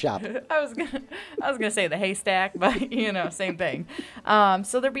malt shop. I was gonna say the haystack, but same thing.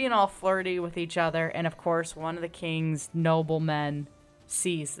 So they're being all flirty with each other, and of course, one of the king's noblemen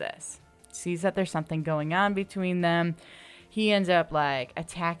sees that there's something going on between them. He ends up like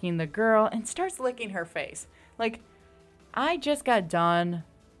attacking the girl and starts licking her face. Like, I just got done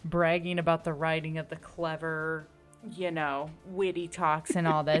bragging about the writing of the clever, witty talks and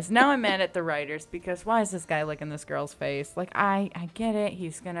all this. Now I'm mad at the writers because why is this guy licking this girl's face? Like, I get it.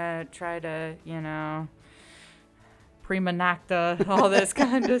 He's going to try to, prima nocta, all this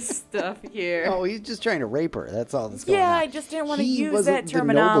kind of stuff here. Oh, he's just trying to rape her. That's all that's going on. Yeah, I just didn't want to use that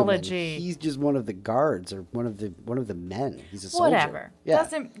terminology. He's just one of the guards or one of the men. He's a soldier. Whatever. Yeah.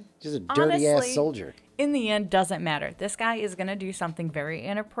 Just a dirty ass soldier. In the end, doesn't matter. This guy is going to do something very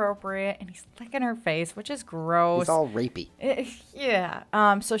inappropriate, and he's licking her face, which is gross. He's all rapey.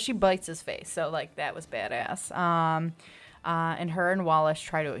 Yeah. So she bites his face. So, like, that was badass. And her and Wallace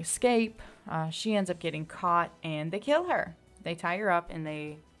try to escape. She ends up getting caught, and they kill her. They tie her up, and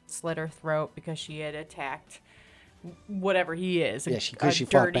they slit her throat because she had attacked whatever he is. Yeah, because she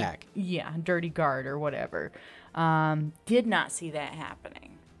fought back. Yeah, dirty guard or whatever. Did not see that happening.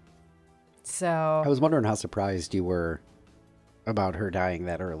 So I was wondering how surprised you were about her dying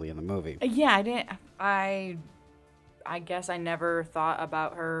that early in the movie. Yeah, I didn't. I guess I never thought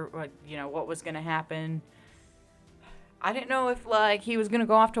about her. What was going to happen. I didn't know if he was going to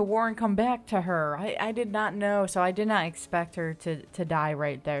go off to war and come back to her. I did not know, so I did not expect her to die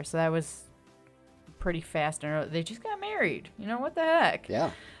right there. So that was pretty fast, and they just got married. What the heck?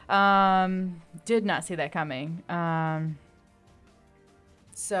 Yeah. Did not see that coming.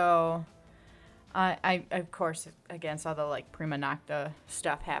 So I of course again saw the prima nocta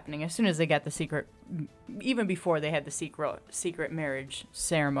stuff happening as soon as they got the secret, even before they had the secret marriage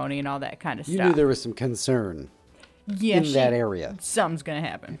ceremony and all that kind of stuff. You knew there was some concern. Yeah, in that area. Something's going to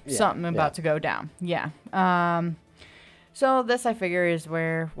happen. Yeah, something about to go down. Yeah. So this, I figure, is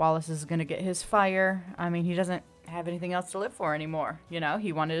where Wallace is going to get his fire. I mean, he doesn't have anything else to live for anymore.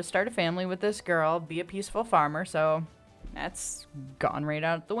 He wanted to start a family with this girl, be a peaceful farmer, so that's gone right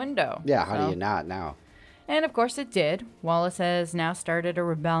out the window. Yeah, how do you not now? And, of course, it did. Wallace has now started a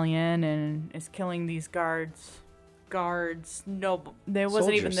rebellion and is killing these guards, there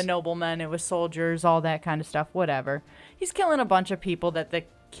wasn't even the noblemen, it was soldiers, all that kind of stuff, whatever. He's killing a bunch of people that the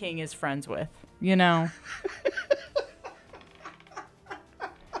king is friends with,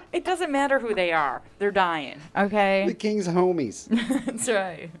 It doesn't matter who they are. They're dying, okay? The king's homies. That's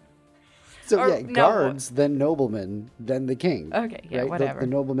right. So, guards, then noblemen, then the king. Okay, yeah, right? whatever. The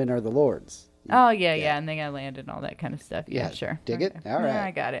noblemen are the lords. Oh, yeah, and they got landed and all that kind of stuff. Yeah, sure. Dig it? All right. Yeah,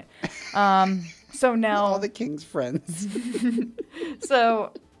 I got it. So now... all the king's friends.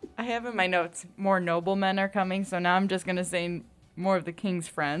 So I have in my notes, more noblemen are coming, so now I'm just going to say more of the king's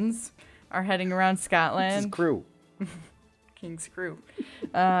friends are heading around Scotland. It's his crew. King's crew.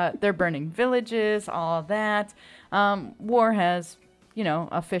 They're burning villages, all that. War has,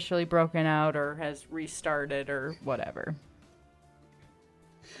 officially broken out or has restarted or whatever.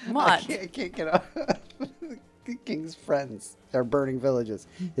 What? I can't get off. The king's friends are burning villages.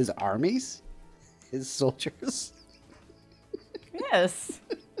 His armies? His soldiers? Yes.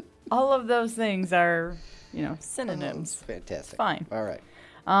 All of those things are, synonyms. Oh, fantastic. It's fine. All right.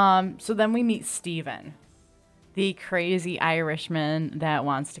 So then we meet Stephen, the crazy Irishman that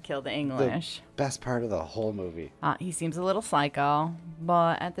wants to kill the English. The best part of the whole movie. He seems a little psycho,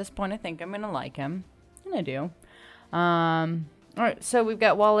 but at this point I think I'm going to like him. And I do. All right, so we've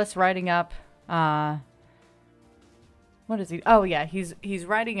got Wallace riding up. What is he? Oh, yeah, he's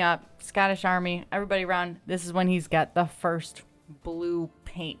riding up. Scottish army, everybody around. This is when he's got the first blue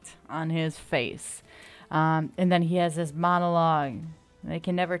paint on his face. And then he has this monologue. They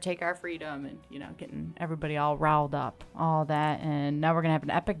can never take our freedom, and, getting everybody all riled up, all that. And now we're going to have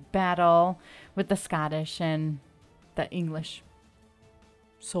an epic battle with the Scottish and the English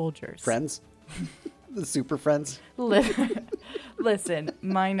soldiers. Friends? The super friends? Listen,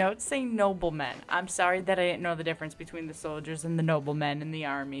 my notes say noblemen. I'm sorry that I didn't know the difference between the soldiers and the noblemen and the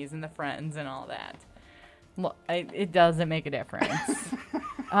armies and the friends and all that. Look, it doesn't make a difference.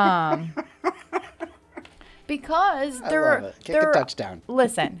 Because there are... Kick a touchdown.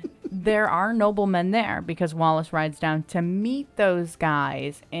 Listen, there are noblemen there because Wallace rides down to meet those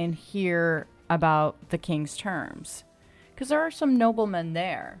guys and hear about the king's terms. Because there are some noblemen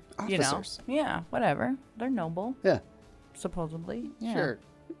there. Officers. Yeah, whatever. They're noble. Yeah. Supposedly. Yeah. Sure.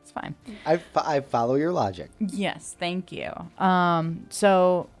 It's fine. I follow your logic. Yes, thank you.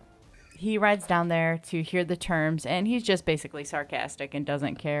 So he rides down there to hear the terms, and he's just basically sarcastic and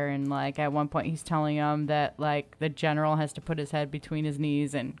doesn't care. And like at one point, he's telling him that like the general has to put his head between his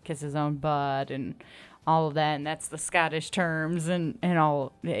knees and kiss his own butt and all of that, and that's the Scottish terms and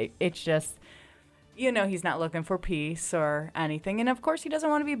all. It's just, he's not looking for peace or anything, and of course, he doesn't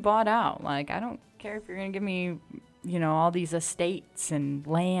want to be bought out. Like, I don't care if you're gonna give me, all these estates and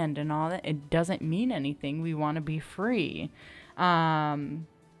land and all that. It doesn't mean anything. We want to be free.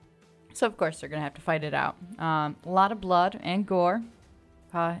 So, of course, they're going to have to fight it out. A lot of blood and gore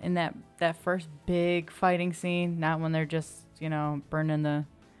in that first big fighting scene. Not when they're just, burning the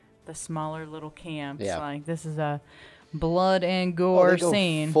smaller little camps. Yeah. Like, this is a blood and gore they go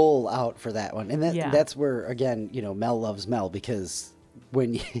scene. Full out for that one. And that's where, again, Mel loves Mel, because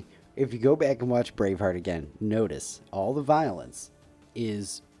if you go back and watch Braveheart again, notice all the violence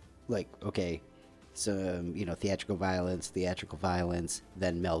is like, okay, some, theatrical violence,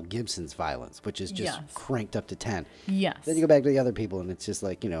 then Mel Gibson's violence, which is just cranked up to 10. Yes. Then you go back to the other people, and it's just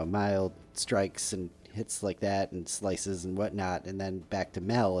like, mild strikes and hits like that and slices and whatnot, and then back to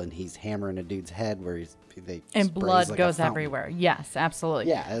Mel, and he's hammering a dude's head where and blood like goes everywhere. Yes, absolutely.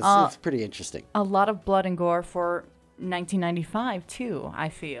 Yeah, it's pretty interesting. A lot of blood and gore for 1995 too, I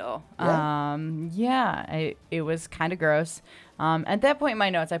feel. It was kind of gross. At that point in my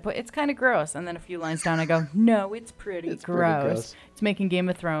notes, I put, it's kind of gross. And then a few lines down, I go, no, it's pretty gross. It's making Game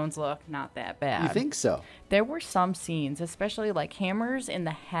of Thrones look not that bad. You think so? There were some scenes, especially like hammers in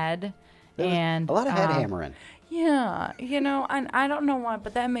the head. And a lot of head hammering. Yeah. And I don't know why,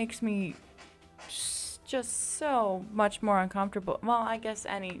 but that makes me just so much more uncomfortable. Well, I guess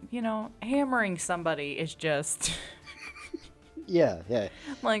hammering somebody is just... Yeah.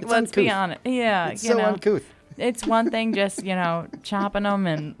 Like, let's uncouth. Be honest. Yeah, it's so uncouth. It's one thing just, chopping them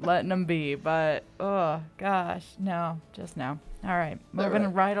and letting them be. But, oh, gosh, no. Just no. All right.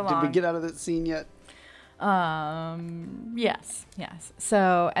 Moving right along. Did we get out of that scene yet? Yes.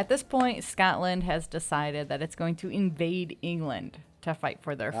 So, at this point, Scotland has decided that it's going to invade England to fight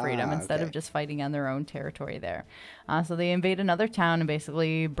for their freedom instead of just fighting on their own territory there. So they invade another town and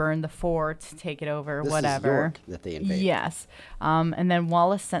basically burn the fort, take it over, whatever. This is York that they invade. Yes. And then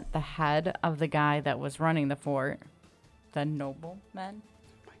Wallace sent the head of the guy that was running the fort, the nobleman.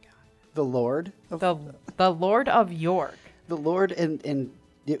 Oh my God. The Lord? The Lord of York. The Lord, and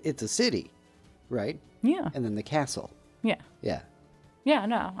it's a city, right? Yeah. And then the castle. Yeah. Yeah. Yeah,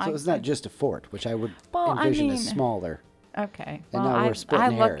 no. So it's not just a fort, which I would envision as smaller. Okay. And now we're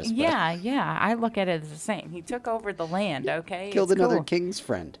splitting hairs. Yeah. I look at it as the same. He took over the land, okay? Killed another king's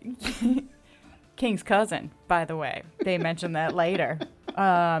friend. King's cousin, by the way. They mention that later.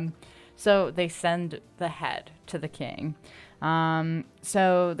 So they send the head to the king.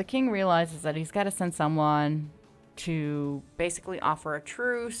 So the king realizes that he's got to send someone to basically offer a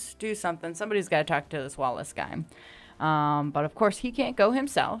truce, do something. Somebody's got to talk to this Wallace guy. But of course, he can't go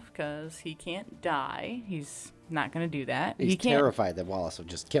himself because he can't die. He's not going to do that. He's terrified that Wallace will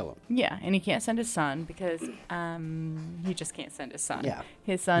just kill him. Yeah, and he can't send his son because he just can't send his son. Yeah.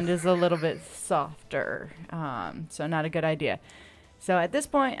 His son is a little bit softer, so not a good idea. So at this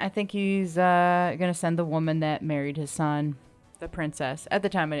point, I think he's going to send the woman that married his son, the princess. At the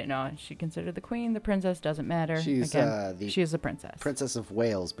time, I didn't know. She considered the queen. The princess doesn't matter. She's she's a princess. Princess of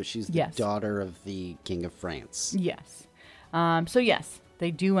Wales, but she's the daughter of the King of France. Yes. So yes,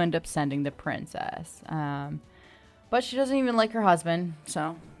 they do end up sending the princess. But she doesn't even like her husband,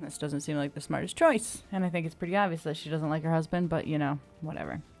 so this doesn't seem like the smartest choice. And I think it's pretty obvious that she doesn't like her husband, but,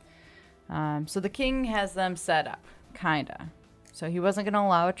 whatever. So the king has them set up, kinda. So he wasn't going to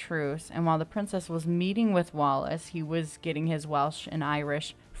allow a truce, and while the princess was meeting with Wallace, he was getting his Welsh and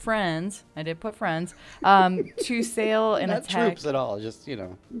Irish friends, I did put friends, to sail and attack. Not troops at all, just,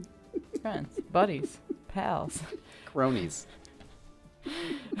 Friends, buddies, pals. Cronies.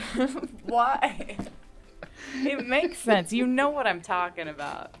 Why? It makes sense. You know what I'm talking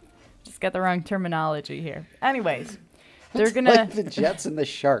about. Just got the wrong terminology here. Anyways, they're going to... like the Jets and the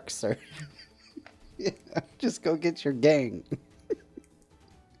Sharks are... just go get your gang.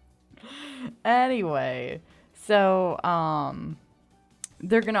 Anyway, so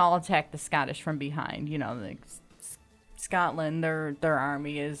they're going to all attack the Scottish from behind. Scotland, their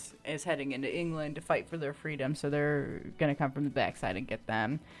army is heading into England to fight for their freedom, so they're going to come from the backside and get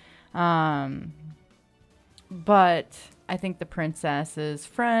them. But I think the princess's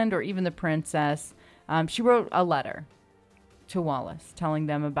friend, or even the princess, she wrote a letter to Wallace telling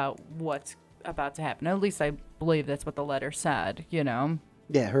them about what's about to happen. At least I believe that's what the letter said,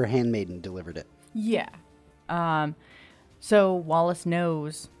 Yeah, her handmaiden delivered it. Yeah. So Wallace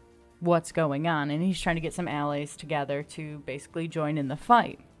knows what's going on, and he's trying to get some allies together to basically join in the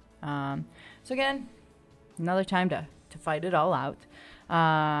fight. So again, another time to fight it all out.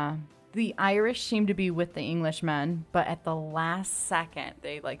 The Irish seem to be with the Englishmen, but at the last second,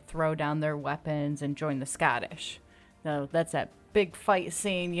 they like throw down their weapons and join the Scottish. So that's that big fight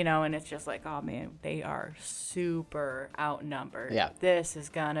scene, and it's just like, oh man, they are super outnumbered. Yeah. This is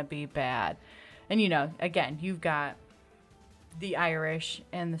gonna be bad. And again, you've got the Irish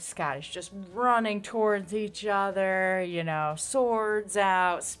and the Scottish just running towards each other, swords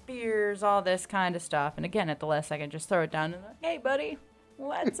out, spears, all this kind of stuff. And again, at the last second, just throw it down and like, hey, buddy,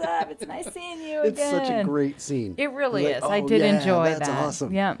 what's up? It's nice seeing you again. It's such a great scene. It really is. I did enjoy that. That's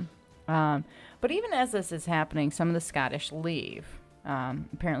awesome. Yeah. But even as this is happening, some of the Scottish leave.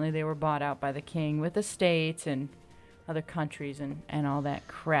 Apparently they were bought out by the king with estates and other countries and all that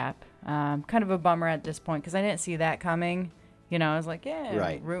crap. Kind of a bummer at this point because I didn't see that coming. I was like,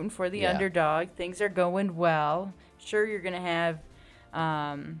 rooting for the underdog. Things are going well. Sure, you're going to have,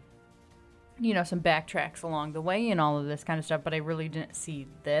 some backtracks along the way and all of this kind of stuff, but I really didn't see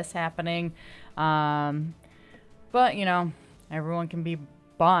this happening. But, everyone can be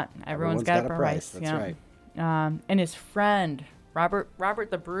bought. Everyone's got a price. That's right. And his friend, Robert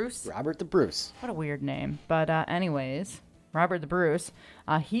the Bruce. Robert the Bruce. What a weird name. But anyways, Robert the Bruce,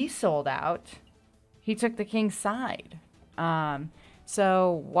 he sold out. He took the king's side.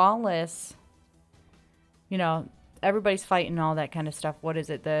 So Wallace, everybody's fighting all that kind of stuff. What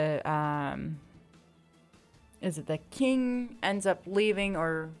is it? Is it the king ends up leaving,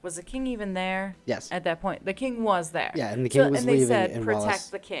 or was the king even there? Yes. At that point, the king was there. Yeah, and the king was leaving. And they said, and protect Wallace,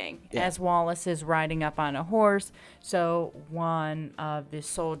 the king, yeah. as Wallace is riding up on a horse. So one of the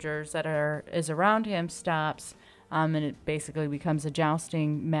soldiers that is around him stops, and it basically becomes a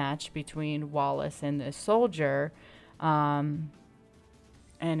jousting match between Wallace and the soldier. And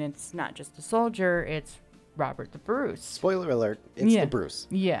it's not just the soldier, it's Robert the Bruce. Spoiler alert, it's the Bruce.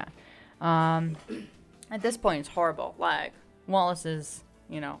 Yeah. At this point, it's horrible. Like, Wallace is,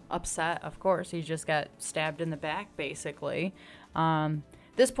 upset, of course. He just got stabbed in the back, basically.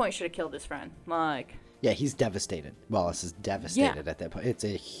 This point should have killed his friend. Like... Yeah, he's devastated. Wallace is devastated at that point. It's a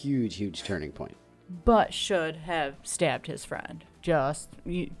huge, huge turning point. But should have stabbed his friend.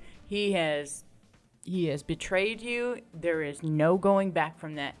 He has betrayed you. There is no going back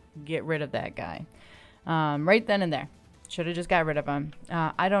from that. Get rid of that guy. Right then and there. Should have just got rid of him.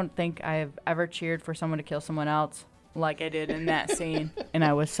 I don't think I've ever cheered for someone to kill someone else like I did in that scene. And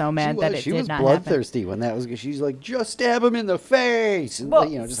I was so mad that it did not happen. She was bloodthirsty when that was... She's like, just stab him in the face! And,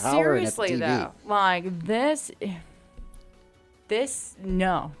 just hollering at the TV. Seriously, though. Like, this...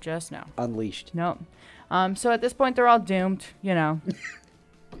 No. Just no. Unleashed. No. So at this point, they're all doomed, Yeah.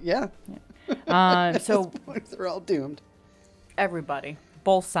 So at this point, they're all doomed. Everybody.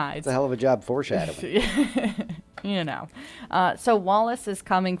 Both sides. It's a hell of a job foreshadowing. So Wallace is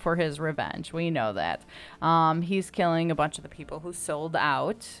coming for his revenge. We know that. He's killing a bunch of the people who sold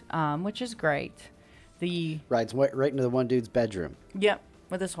out, which is great. Rides right into the one dude's bedroom. Yep,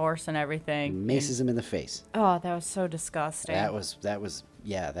 with his horse and everything. Maces him in the face. Oh, that was so disgusting. That was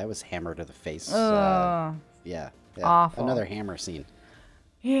hammer to the face. Awful. Another hammer scene.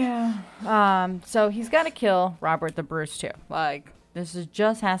 Yeah. So he's got to kill Robert the Bruce too. Like, this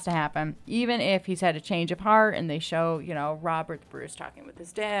just has to happen. Even if he's had a change of heart and they show, Robert the Bruce talking with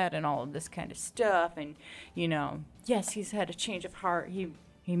his dad and all of this kind of stuff. And, yes, he's had a change of heart. He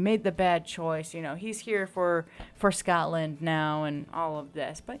made the bad choice. He's here for Scotland now and all of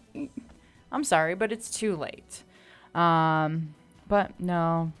this. But I'm sorry, but it's too late. But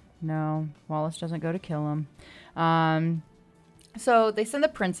no, Wallace doesn't go to kill him. So they send the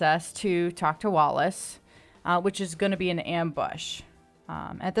princess to talk to Wallace, which is going to be an ambush.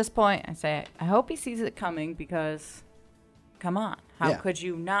 At this point, I say, I hope he sees it coming because, come on. How could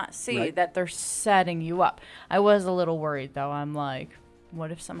you not see that they're setting you up? I was a little worried, though. I'm like,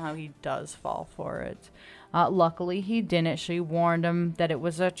 what if somehow he does fall for it? Luckily, he didn't. She warned him that it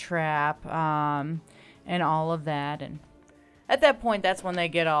was a trap and all of that. And at that point, that's when they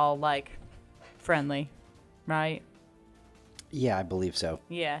get all, friendly, right? Yeah, I believe so.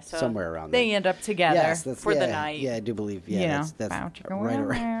 Yeah, so somewhere around they there. end up together for the night. Yeah, I do believe. Yeah, that's right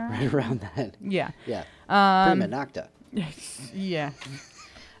around that. Yeah. Yeah. Prima nocta. Yeah.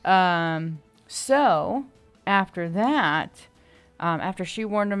 So after that, after she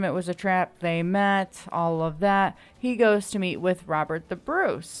warned him it was a trap, they met, all of that. He goes to meet with Robert the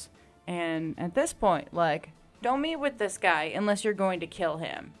Bruce, and at this point, don't meet with this guy unless you're going to kill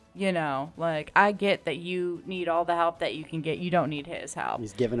him. I get that you need all the help that you can get. You don't need his help.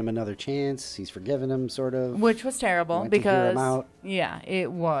 He's giving him another chance. He's forgiven him, sort of. Which was terrible because,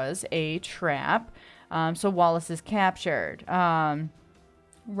 it was a trap. So Wallace is captured.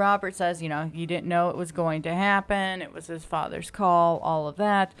 Robert says, you didn't know it was going to happen. It was his father's call, all of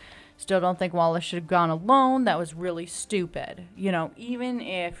that. Still don't think Wallace should have gone alone. That was really stupid. Even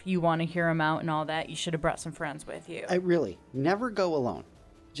if you want to hear him out and all that, you should have brought some friends with you. I really never go alone.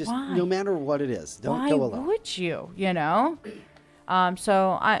 Just Why? No matter what it is, don't go alone. Why would you,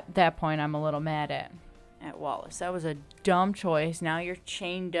 So at that point, I'm a little mad at Wallace. That was a dumb choice. Now you're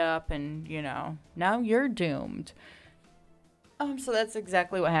chained up and, now you're doomed. So that's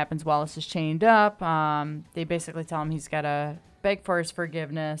exactly what happens. Wallace is chained up. They basically tell him he's got to beg for his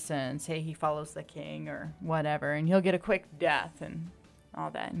forgiveness and say he follows the king or whatever, and he'll get a quick death and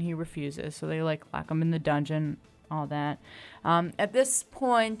all that, and he refuses. So they lock him in the dungeon, all that. At this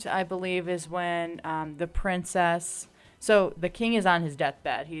point, I believe, is when the princess. So the king is on his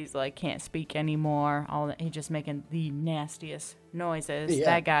deathbed. He's can't speak anymore. All that. He's just making the nastiest noises. Yeah.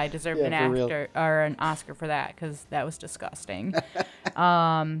 That guy deserved an Oscar for that, because that was disgusting.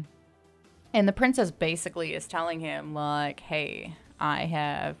 And the princess basically is telling him, hey, I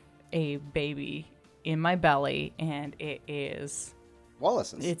have a baby in my belly, and it is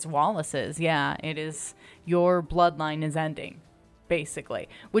Wallace's. It's Wallace's, yeah. It is, your bloodline is ending, basically.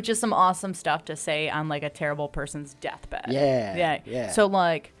 Which is some awesome stuff to say on, a terrible person's deathbed. Yeah. So,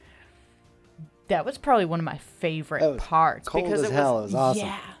 that was probably one of my favorite parts. Cold because as hell. It was awesome.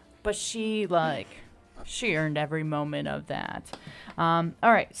 Yeah. But she earned every moment of that. All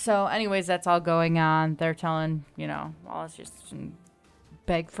right. So, anyways, that's all going on. They're telling, Wallace, just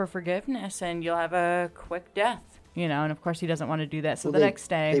beg for forgiveness and you'll have a quick death, and of course he doesn't want to do that. So the next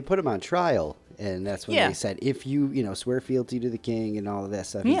day. They put him on trial, and that's when they said, if you, swear fealty to the king and all of that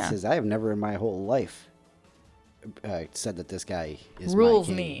stuff. He says, I have never in my whole life said that this guy is rules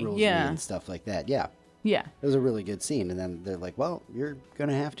my king, me. rules me and stuff like that. Yeah. Yeah. It was a really good scene. And then they're like, well, you're going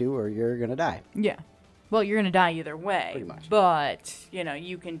to have to, or you're going to die. Yeah. Well, you're going to die either way. Pretty much. But,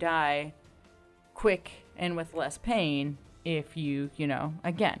 you can die quick and with less pain if you,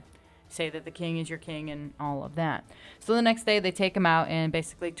 again, say that the king is your king and all of that. So the next day they take him out and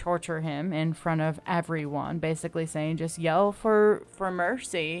basically torture him in front of everyone, basically saying just yell for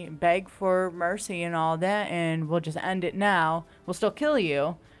mercy, beg for mercy and all that, and we'll just end it now. We'll still kill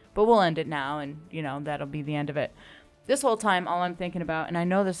you, but we'll end it now, and, that'll be the end of it. This whole time, all I'm thinking about, and I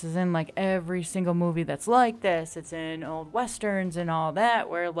know this is in, every single movie that's like this. It's in old westerns and all that,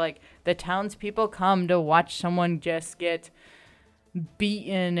 where, the townspeople come to watch someone just get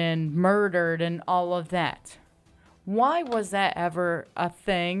beaten and murdered and all of that. Why was that ever a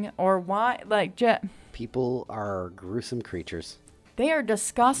thing? Or why, people are gruesome creatures. They are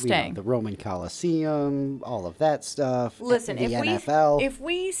disgusting. The Roman Colosseum, all of that stuff. Listen, the NFL. If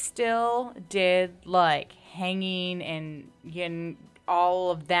we still did hanging and all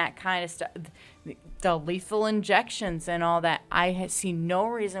of that kind of stuff, the lethal injections and all that, I see no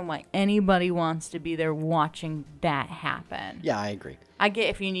reason why anybody wants to be there watching that happen. Yeah, I agree. I get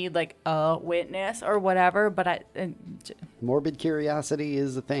if you need a witness or whatever, but morbid curiosity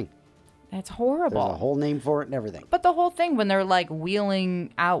is a thing. That's horrible. There's a whole name for it and everything. But the whole thing when they're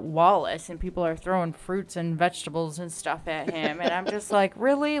wheeling out Wallace and people are throwing fruits and vegetables and stuff at him, and I'm just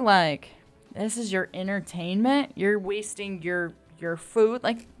really? This is your entertainment? You're wasting your food?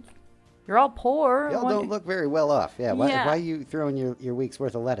 You're all poor. Y'all don't look very well off. Yeah. Why are you throwing your week's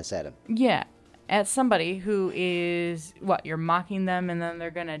worth of lettuce at him? Yeah. At somebody who is, you're mocking them and then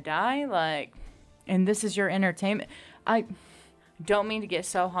they're going to die? And this is your entertainment? I don't mean to get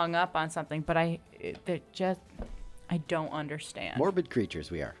so hung up on something, but I don't understand. Morbid creatures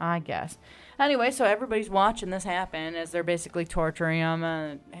we are. I guess. Anyway, so everybody's watching this happen as they're basically torturing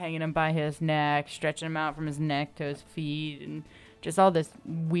him, hanging him by his neck, stretching him out from his neck to his feet, and just all this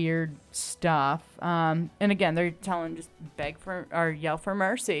weird stuff. And again, they're telling just beg for or yell for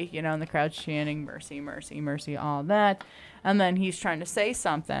mercy, and the crowd's chanting mercy, mercy, mercy, all that. And then he's trying to say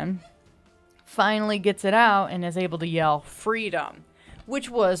something, finally gets it out and is able to yell freedom, which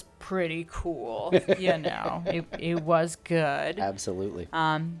was pretty cool. It was good. Absolutely.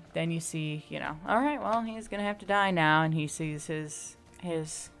 Then you see, all right, well, he's going to have to die now. And he sees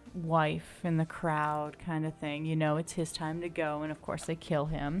his wife in the crowd kind of thing. It's his time to go. And, of course, they kill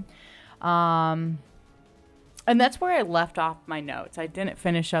him. And that's where I left off my notes. I didn't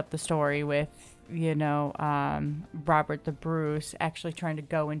finish up the story with, Robert the Bruce actually trying to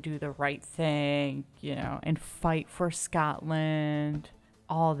go and do the right thing, and fight for Scotland,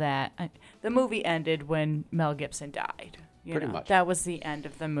 all that. The movie ended when Mel Gibson died. Pretty much. That was the end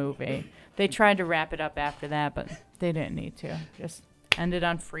of the movie. They tried to wrap it up after that, but they didn't need to. Just ended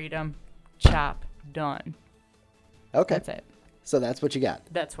on freedom, chop, done. Okay. That's it. So that's what you got.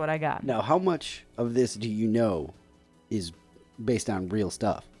 That's what I got. Now, how much of this do you know is based on real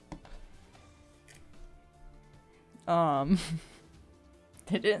stuff. They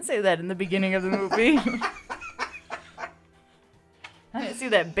didn't say that in the beginning of the movie. I didn't see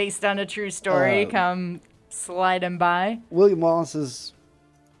that based on a true story come sliding by. William Wallace is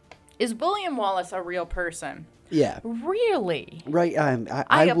William Wallace a real person? Yeah. Really? Right.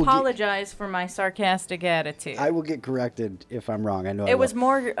 I apologize for my sarcastic attitude. I will get corrected if I'm wrong. I know it was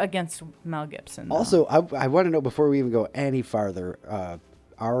more against Mel Gibson, though. Also, I want to know before we even go any farther,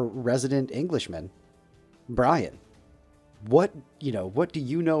 our resident Englishman, Brian, what do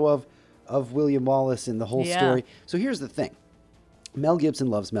you know of William Wallace and the whole story? So here's the thing. Mel Gibson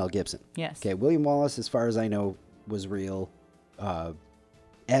loves Mel Gibson. Yes. Okay, William Wallace, as far as I know, was real,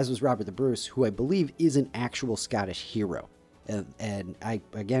 as was Robert the Bruce, who I believe is an actual Scottish hero. And I,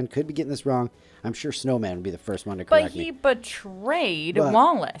 again, could be getting this wrong. I'm sure Snowman would be the first one to correct me. But he betrayed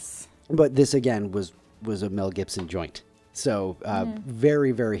Wallace. But this, again, was a Mel Gibson joint. So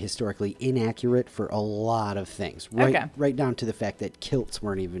very, very historically inaccurate for a lot of things. Right down to the fact that kilts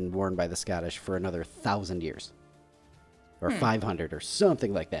weren't even worn by the Scottish for another 1,000 years. Or 500 or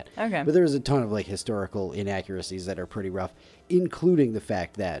something like that. Okay. But there was a ton of historical inaccuracies that are pretty rough, including the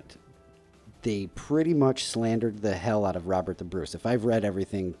fact that they pretty much slandered the hell out of Robert the Bruce. If I've read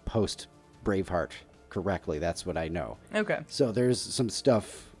everything post Braveheart correctly, that's what I know. Okay. So there's some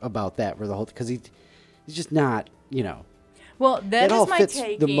stuff about that where the whole, because he's just not, Well, that all is my fits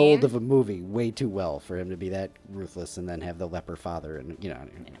taking. the mold of a movie way too well for him to be that ruthless and then have the leper father and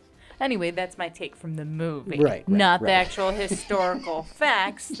Anyway, that's my take from the movie. Right, not the actual historical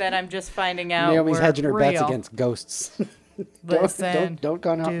facts that I'm just finding out. Naomi's were hedging her real. bets against ghosts. Listen, don't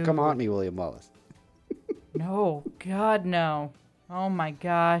come on me, William Wallace. No, God, no. Oh my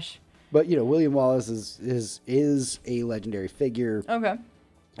gosh. But William Wallace is a legendary figure. Okay.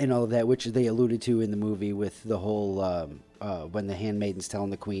 And all of that, which they alluded to in the movie with the whole when the handmaiden's telling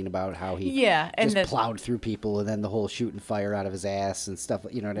the queen about how he plowed through people, and then the whole shooting fire out of his ass and stuff.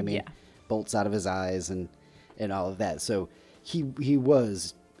 You know what I mean? Yeah. Bolts out of his eyes and all of that. So he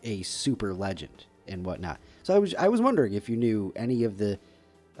was a super legend and whatnot. So I was wondering if you knew any of the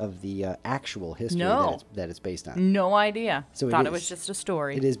actual history that it's based on. No idea. So Thought it was just a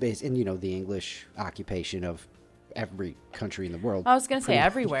story. It is based in the English occupation of every country in the world. I was going to say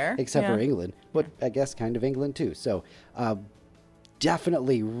everywhere. Except for England. But I guess kind of England too. So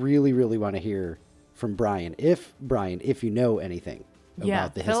definitely really, really want to hear from Brian. If you know anything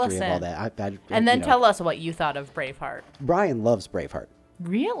about the history of all that. And then tell us what you thought of Braveheart. Brian loves Braveheart.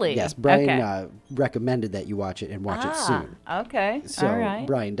 Really? Yes. Brian recommended that you watch it and watch it soon. Okay. So all right.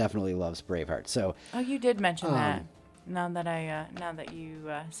 Brian definitely loves Braveheart. So you did mention that. Now that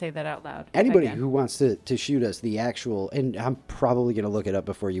you say that out loud. Anybody who wants to shoot us the actual, and I'm probably going to look it up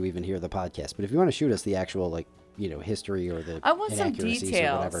before you even hear the podcast, but if you want to shoot us the actual, history or the I want some inaccuracies details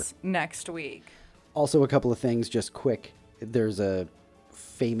or whatever. next week. Also, a couple of things, just quick. There's a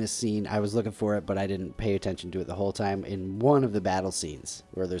famous scene. I was looking for it, but I didn't pay attention to it the whole time. In one of the battle scenes,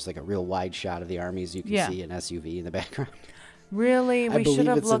 where there's a real wide shot of the armies, you can see an SUV in the background. Really? We should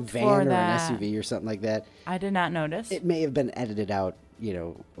have looked for that. I believe it's a van or an SUV or something like that. I did not notice. It may have been edited out,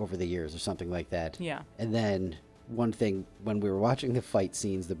 over the years or something like that. Yeah. And then one thing, when we were watching the fight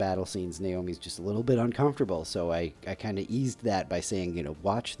scenes, the battle scenes, Naomi's just a little bit uncomfortable. So I kind of eased that by saying,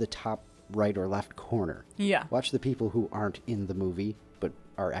 watch the top right or left corner. Yeah. Watch the people who aren't in the movie, but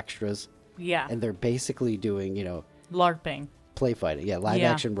are extras. Yeah. And they're basically doing, LARPing. Play fighting. Yeah, live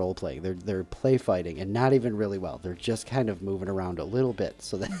action role playing. They're play fighting and not even really well. They're just kind of moving around a little bit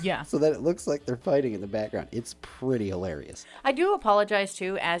so that it looks like they're fighting in the background. It's pretty hilarious. I do apologize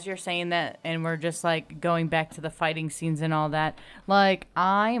too, as you're saying that, and we're just going back to the fighting scenes and all that.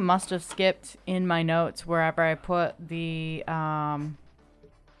 I must have skipped in my notes wherever I put the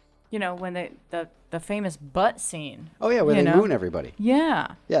when the famous butt scene. Oh, yeah, where they moon everybody.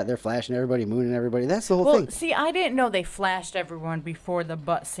 Yeah. Yeah, they're flashing everybody, mooning everybody. That's the whole thing. Well, see, I didn't know they flashed everyone before the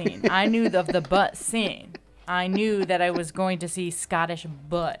butt scene. I knew of the butt scene. I knew that I was going to see Scottish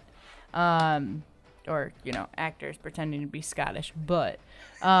butt. Or, actors pretending to be Scottish butt.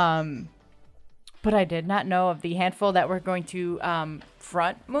 But I did not know of the handful that were going to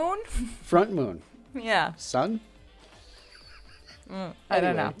front moon. Front moon. Yeah. Sun? I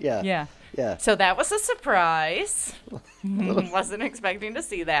don't know. Yeah. So that was a surprise. Wasn't expecting to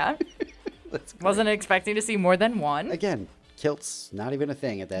see that. Wasn't expecting to see more than one. Again, kilts, not even a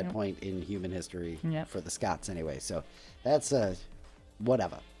thing at that point in human history for the Scots anyway. So that's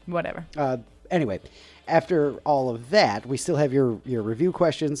whatever. Anyway, after all of that, we still have your review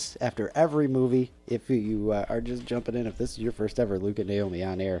questions after every movie. If you are just jumping in, if this is your first ever Luke and Naomi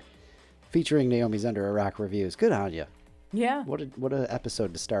on air, featuring Naomi's Under a Rock reviews, good on you. Yeah. What a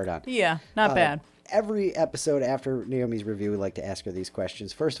episode to start on. Yeah, not bad. Every episode after Naomi's review, we like to ask her these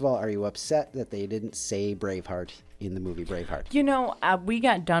questions. First of all, are you upset that they didn't say Braveheart in the movie Braveheart? You know, we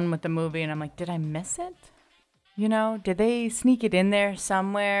got done with the movie, and I'm like, did I miss it? You know, did they sneak it in there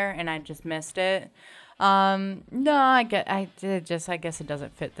somewhere, and I just missed it? No, I guess it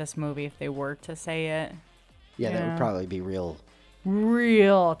doesn't fit this movie if they were to say it. Yeah, that would probably be real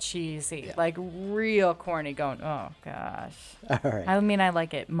cheesy, like real corny. Going, oh gosh. All right. I mean, I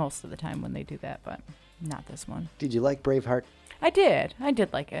like it most of the time when they do that, but not this one. Did you like Braveheart? I did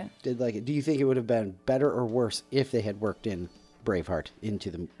like it. Did like it? Do you think it would have been better or worse if they had worked in Braveheart into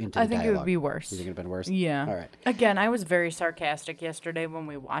the I think dialogue? it would be worse. You think it would have been worse? Yeah. All right. Again, I was very sarcastic yesterday when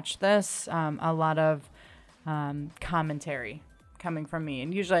we watched this. A lot of commentary coming from me,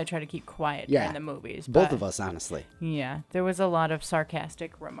 and usually I try to keep quiet during the movies. Both of us, honestly. Yeah, there was a lot of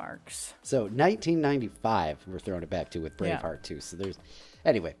sarcastic remarks. So 1995, we're throwing it back to with Braveheart too. So there's,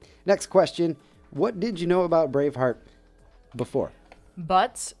 anyway. Next question: what did you know about Braveheart before?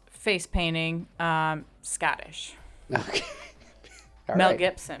 Butts, face painting, Scottish. Okay. Mel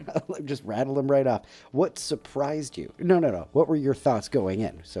Gibson. Just rattle them right off. What surprised you? No. What were your thoughts going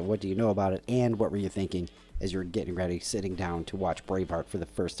in? So what do you know about it, and what were you thinking as you were getting ready, sitting down to watch Braveheart for the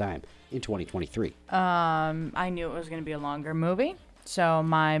first time in 2023? I knew it was going to be a longer movie, so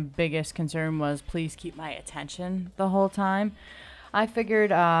my biggest concern was please keep my attention the whole time. I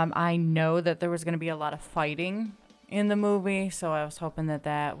figured I know that there was going to be a lot of fighting in the movie, so I was hoping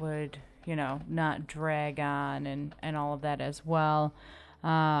that would, not drag on and all of that as well.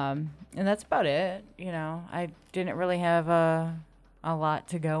 And that's about it. I didn't really have a lot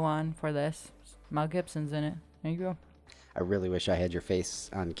to go on for this. Mel Gibson's in it. There you go. I really wish I had your face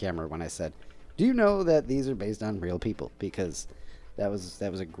on camera when I said, do you know that these are based on real people? Because that was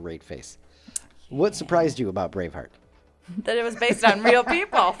a great face. What surprised you about Braveheart? That it was based on real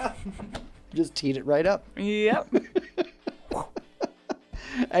people. Just teed it right up. Yep.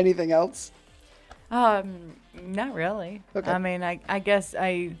 Anything else? Not really. Okay. I mean, I guess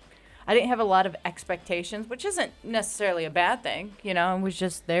I didn't have a lot of expectations, which isn't necessarily a bad thing. I was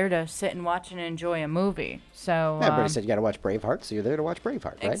just there to sit and watch and enjoy a movie. So everybody said you got to watch Braveheart, so you're there to watch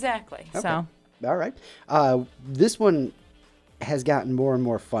Braveheart, right? Exactly. Okay. So. All right. This one has gotten more and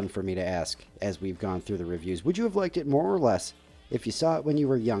more fun for me to ask as we've gone through the reviews. Would you have liked it more or less if you saw it when you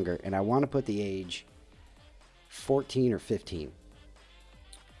were younger? And I want to put the age 14 or 15.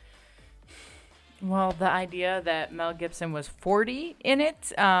 Well, the idea that Mel Gibson was 40 in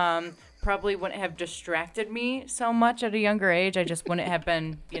it probably wouldn't have distracted me so much at a younger age. I just wouldn't have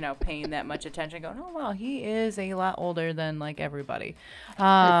been, paying that much attention, going, oh, wow, he is a lot older than, everybody. Hey,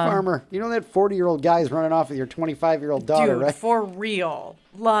 Farmer, you know that 40-year-old guy's running off with your 25-year-old daughter, dude, right? For real.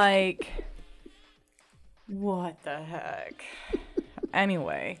 What the heck?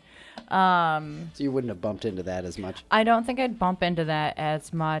 Anyway. So you wouldn't have bumped into that as much? I don't think I'd bump into that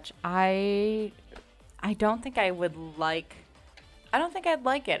as much. I don't think I'd like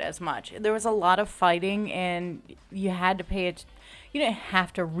it as much. There was a lot of fighting, and you had to you didn't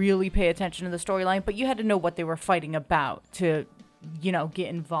have to really pay attention to the storyline, but you had to know what they were fighting about to, get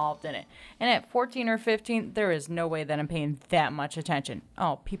involved in it. And at 14 or 15, there is no way that I'm paying that much attention.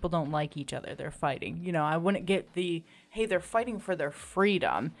 Oh, people don't like each other. They're fighting. I wouldn't get hey, they're fighting for their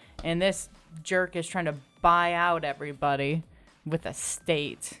freedom, and this jerk is trying to buy out everybody with a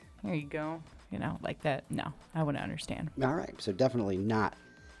state. There you go. Like that. No, I wouldn't understand. All right. So definitely not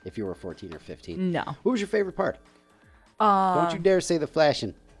if you were 14 or 15. No. What was your favorite part? Don't you dare say the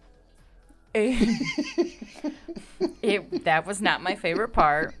flashing. That was not my favorite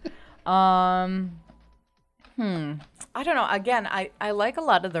part. I don't know. Again, I like a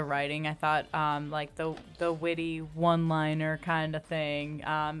lot of the writing. I thought like the witty one-liner kind of thing.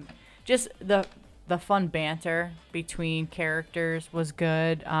 Just the fun banter between characters was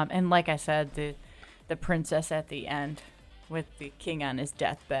good. And like I said, the princess at the end with the king on his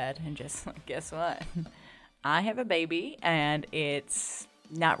deathbed and just like, guess what? I have a baby and it's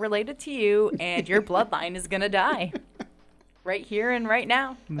not related to you and your bloodline is going to die. Right here and right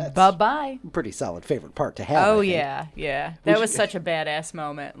now. Bye-bye. Pretty solid favorite part to have. Oh, yeah. That was such a badass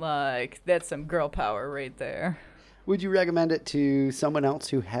moment. That's some girl power right there. Would you recommend it to someone else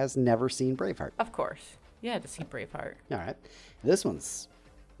who has never seen Braveheart? Of course. Yeah, to see Braveheart. All right. This one's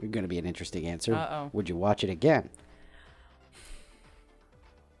going to be an interesting answer. Uh-oh. Would you watch it again?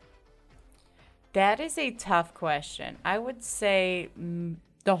 That is a tough question. I would say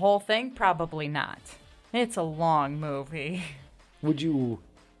the whole thing, probably not. It's a long movie. Would you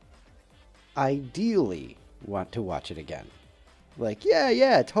ideally want to watch it again?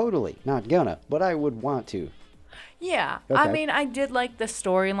 Yeah, totally. Not gonna, but I would want to. Yeah. Okay. I mean, I did like the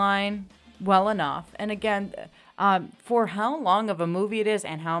storyline well enough. And again, for how long of a movie it is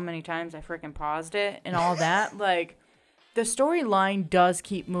and how many times I freaking paused it and all that, like, the storyline does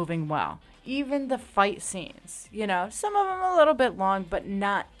keep moving well. Even the fight scenes, you know, some of them a little bit long, but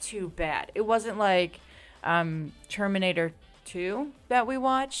not too bad. It wasn't like Terminator 2 that we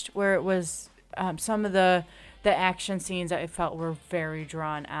watched, where it was some of the action scenes I felt were very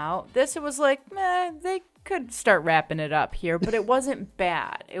drawn out. This, it was like, they could start wrapping it up here, but it wasn't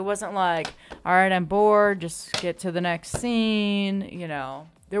bad. It wasn't like, all right, I'm bored, just get to the next scene, you know.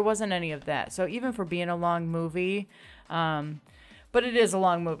 There wasn't any of that. So even for being a long movie, but it is a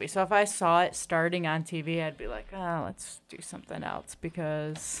long movie. So if I saw it starting on TV, I'd be like, oh, let's do something else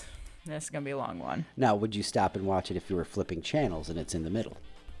because this is going to be a long one. Now, would you stop and watch it if you were flipping channels and it's in the middle?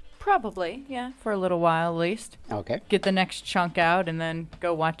 Probably, yeah, for a little while at least. Okay. Get the next chunk out and then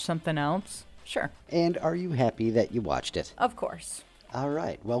go watch something else. Sure. And are you happy that you watched it? Of course. All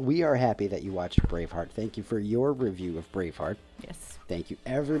right. Well, we are happy that you watched Braveheart. Thank you for your review of Braveheart. Yes. Thank you,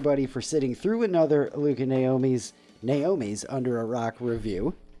 everybody, for sitting through another Luke and Naomi's Under a Rock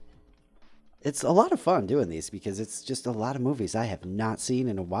review. It's a lot of fun doing these because it's just a lot of movies I have not seen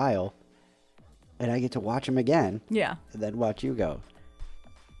in a while. And I get to watch them again. Yeah. And then watch you go.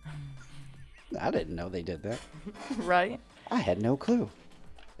 I didn't know they did that. Right. I had no clue.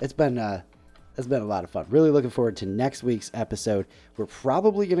 It's been a lot of fun. Really looking forward to next week's episode. We're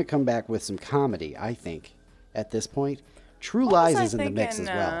probably going to come back with some comedy, I think, at this point. True Lies is in the mix as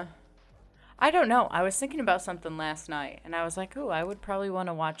well. I don't know. I was thinking about something last night, and I was like, oh, I would probably want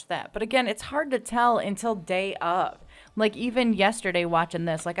to watch that. But again, it's hard to tell until day of. Like, even yesterday watching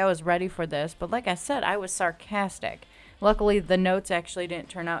this, like, I was ready for this. But like I said, I was sarcastic. Luckily, the notes actually didn't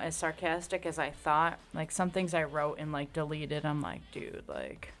turn out as sarcastic as I thought. Like, some things I wrote and, like, deleted. I'm like, dude,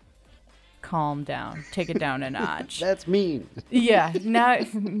 like, calm down. Take it down a notch. That's mean. Yeah.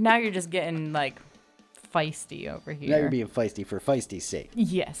 Now you're just getting, like, feisty over here. Now you're being feisty for feisty's sake.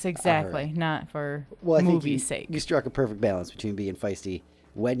 Yes, exactly. Right. Not for I movie's think sake. You struck a perfect balance between being feisty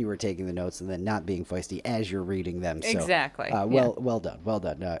when you were taking the notes and then not being feisty as you're reading them. So, exactly. Well done. Well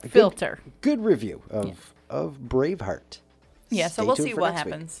done. Filter. Good review of Braveheart. Yeah, so we'll see what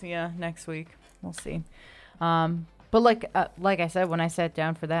happens. Yeah, next week. We'll see. But like I said, when I sat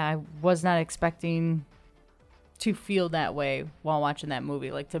down for that, I was not expecting to feel that way while watching that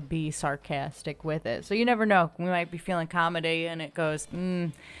movie, like to be sarcastic with it. So you never know. We might be feeling comedy and it goes,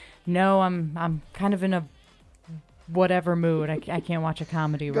 no, I'm kind of in a whatever mood. I can't watch a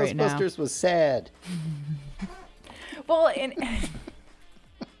comedy right now. Ghostbusters was sad. Well,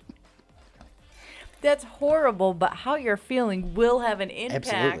 that's horrible, but how you're feeling will have an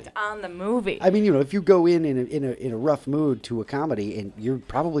impact on the movie. I mean, if you go in a rough mood to a comedy, and you're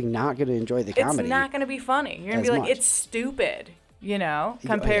probably not going to enjoy the comedy. It's not going to be funny. You're going to be like, it's stupid,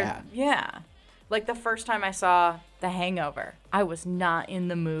 compared. Yeah. Like the first time I saw The Hangover, I was not in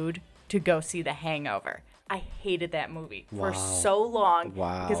the mood to go see The Hangover. I hated that movie for so long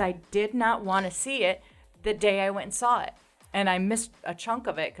because I did not want to see it the day I went and saw it. And I missed a chunk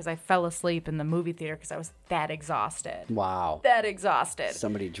of it because I fell asleep in the movie theater because I was that exhausted. Wow. That exhausted.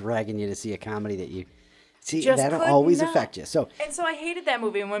 Somebody dragging you to see a comedy that you... See, that'll always affect you. And so I hated that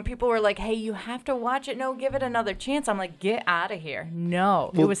movie. And when people were like, hey, you have to watch it. No, give it another chance. I'm like, get out of here.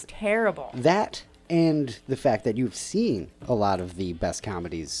 No, it was terrible. That and the fact that you've seen a lot of the best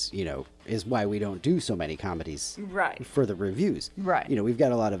comedies, is why we don't do so many comedies for the reviews. Right. We've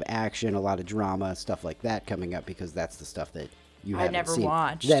got a lot of action, a lot of drama, stuff like that coming up because that's the stuff that you haven't seen.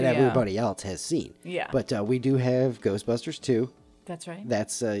 Watched. That everybody else has seen. Yeah. But we do have Ghostbusters 2. That's right.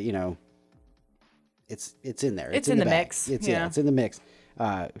 That's, it's in there. It's in the mix. It's in the mix.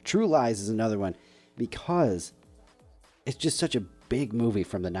 True Lies is another one because it's just such a big movie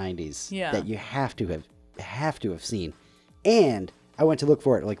from the 90s that you have to have seen. And I went to look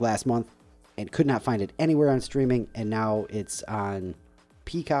for it like last month and could not find it anywhere on streaming, and now it's on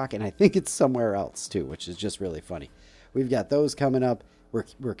Peacock, and I think it's somewhere else too, which is just really funny. We've got those coming up.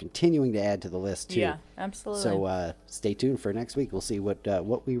 We're continuing to add to the list too. Yeah, absolutely. So stay tuned for next week. We'll see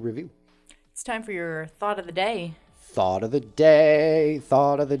what we review. It's time for your thought of the day. Thought of the day,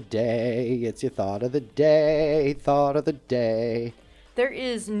 thought of the day. It's your thought of the day, thought of the day. There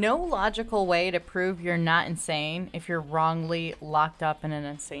is no logical way to prove you're not insane if you're wrongly locked up in an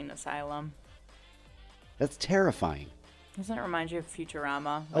insane asylum. That's terrifying. Doesn't it remind you of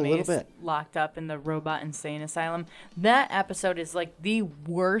Futurama? A little bit. Locked up in the robot insane asylum. That episode is like the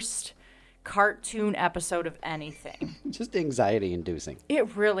worst cartoon episode of anything. Just anxiety inducing.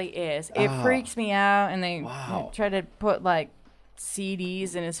 It really is. It freaks me out, and they try to put like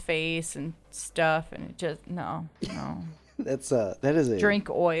CDs in his face and stuff, and it just no. That is a Drink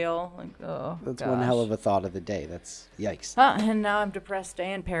oil. Like, oh, that's gosh. one hell of a thought of the day. That's yikes. And now I'm depressed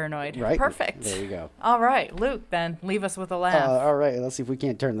and paranoid. Right? Perfect. There you go. All right, Luke, then leave us with a laugh. All right, let's see if we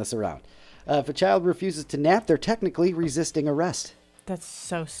can't turn this around. If a child refuses to nap, they're technically resisting arrest. That's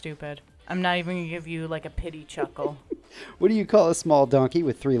so stupid. I'm not even going to give you like a pity chuckle. What do you call a small donkey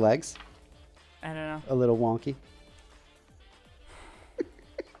with 3 legs? I don't know. A little wonky.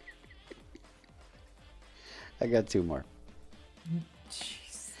 I got 2 more.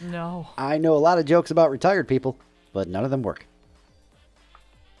 Jeez, no. I know a lot of jokes about retired people, but none of them work.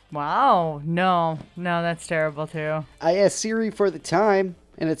 Wow. No, that's terrible too. I asked Siri for the time,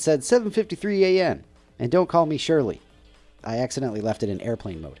 and it said 7:53 a.m. And don't call me Shirley. I accidentally left it in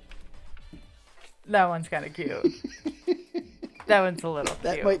airplane mode. That one's kind of cute. That one's a little cute.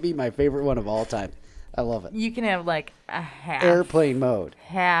 That might be my favorite one of all time. I love it. You can have like a half. Airplane mode.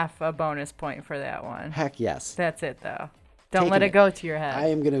 Half a bonus point for that one. Heck yes. That's it though. Don't let it go to your head.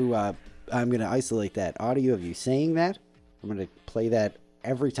 I'm gonna isolate that audio of you saying that. I'm gonna play that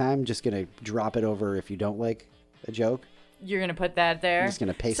every time. Just gonna drop it over if you don't like a joke. You're gonna put that there. I'm just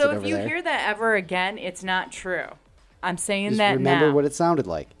gonna paste it over there. So if you hear that ever again, it's not true. I'm saying just that remember now. what it sounded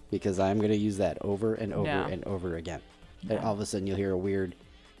like, because I'm gonna use that over and over No. and over again. No. And all of a sudden you'll hear a weird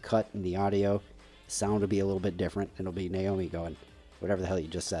cut in the audio. The sound will be a little bit different. It'll be Naomi going, whatever the hell you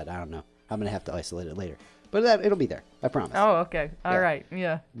just said. I don't know. I'm gonna have to isolate it later. But it'll be there. I promise. Oh, okay. All right.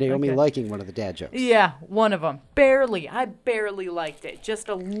 Yeah. Naomi okay. liking one of the dad jokes. Yeah, one of them. Barely. I barely liked it. Just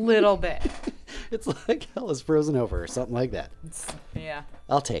a little bit. It's like hell is frozen over or something like that. Yeah.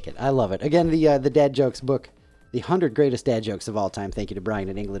 I'll take it. I love it. Again, the dad jokes book, the 100 greatest dad jokes of all time. Thank you to Brian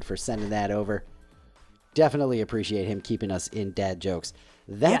in England for sending that over. Definitely appreciate him keeping us in dad jokes.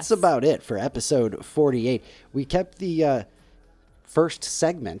 That's about it for episode 48. We kept the first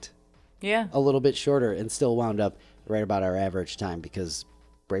segment a little bit shorter and still wound up right about our average time because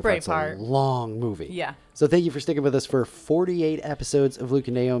Braveheart's a long movie. Yeah. So thank you for sticking with us for 48 episodes of Luke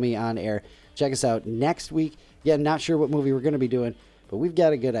and Naomi on air. Check us out next week. Yeah, not sure what movie we're going to be doing, but we've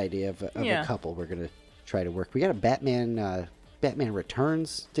got a good idea of a couple we're going to try to work. We got a Batman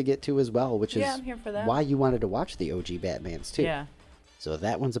Returns to get to as well, which is I'm here for that. why you wanted to watch the OG Batmans too. Yeah. So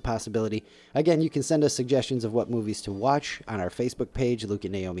that one's a possibility. Again, you can send us suggestions of what movies to watch on our Facebook page, Luke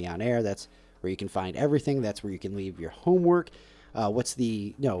and Naomi on Air. That's where you can find everything. That's where you can leave your homework. What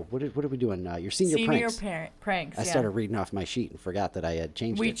are we doing? Your senior pranks. Pranks. I started reading off my sheet and forgot that I had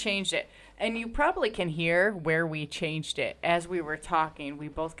changed it. We changed it. And you probably can hear where we changed it. As we were talking, we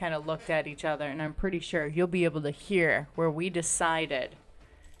both kind of looked at each other, and I'm pretty sure you'll be able to hear where we decided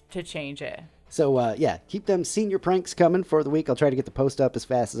to change it. So, keep them senior pranks coming for the week. I'll try to get the post up as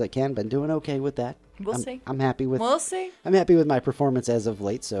fast as I can. Been doing okay with that. We'll see. I'm happy with We'll see. I'm happy with my performance as of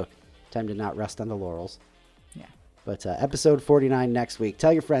late, so time to not rest on the laurels. Yeah. But episode 49 next week.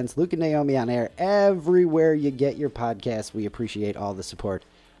 Tell your friends, Luke and Naomi on air everywhere you get your podcasts. We appreciate all the support.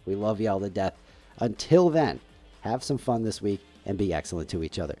 We love y'all to death. Until then, have some fun this week and be excellent to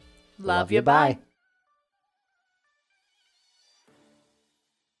each other. Love you. Bye.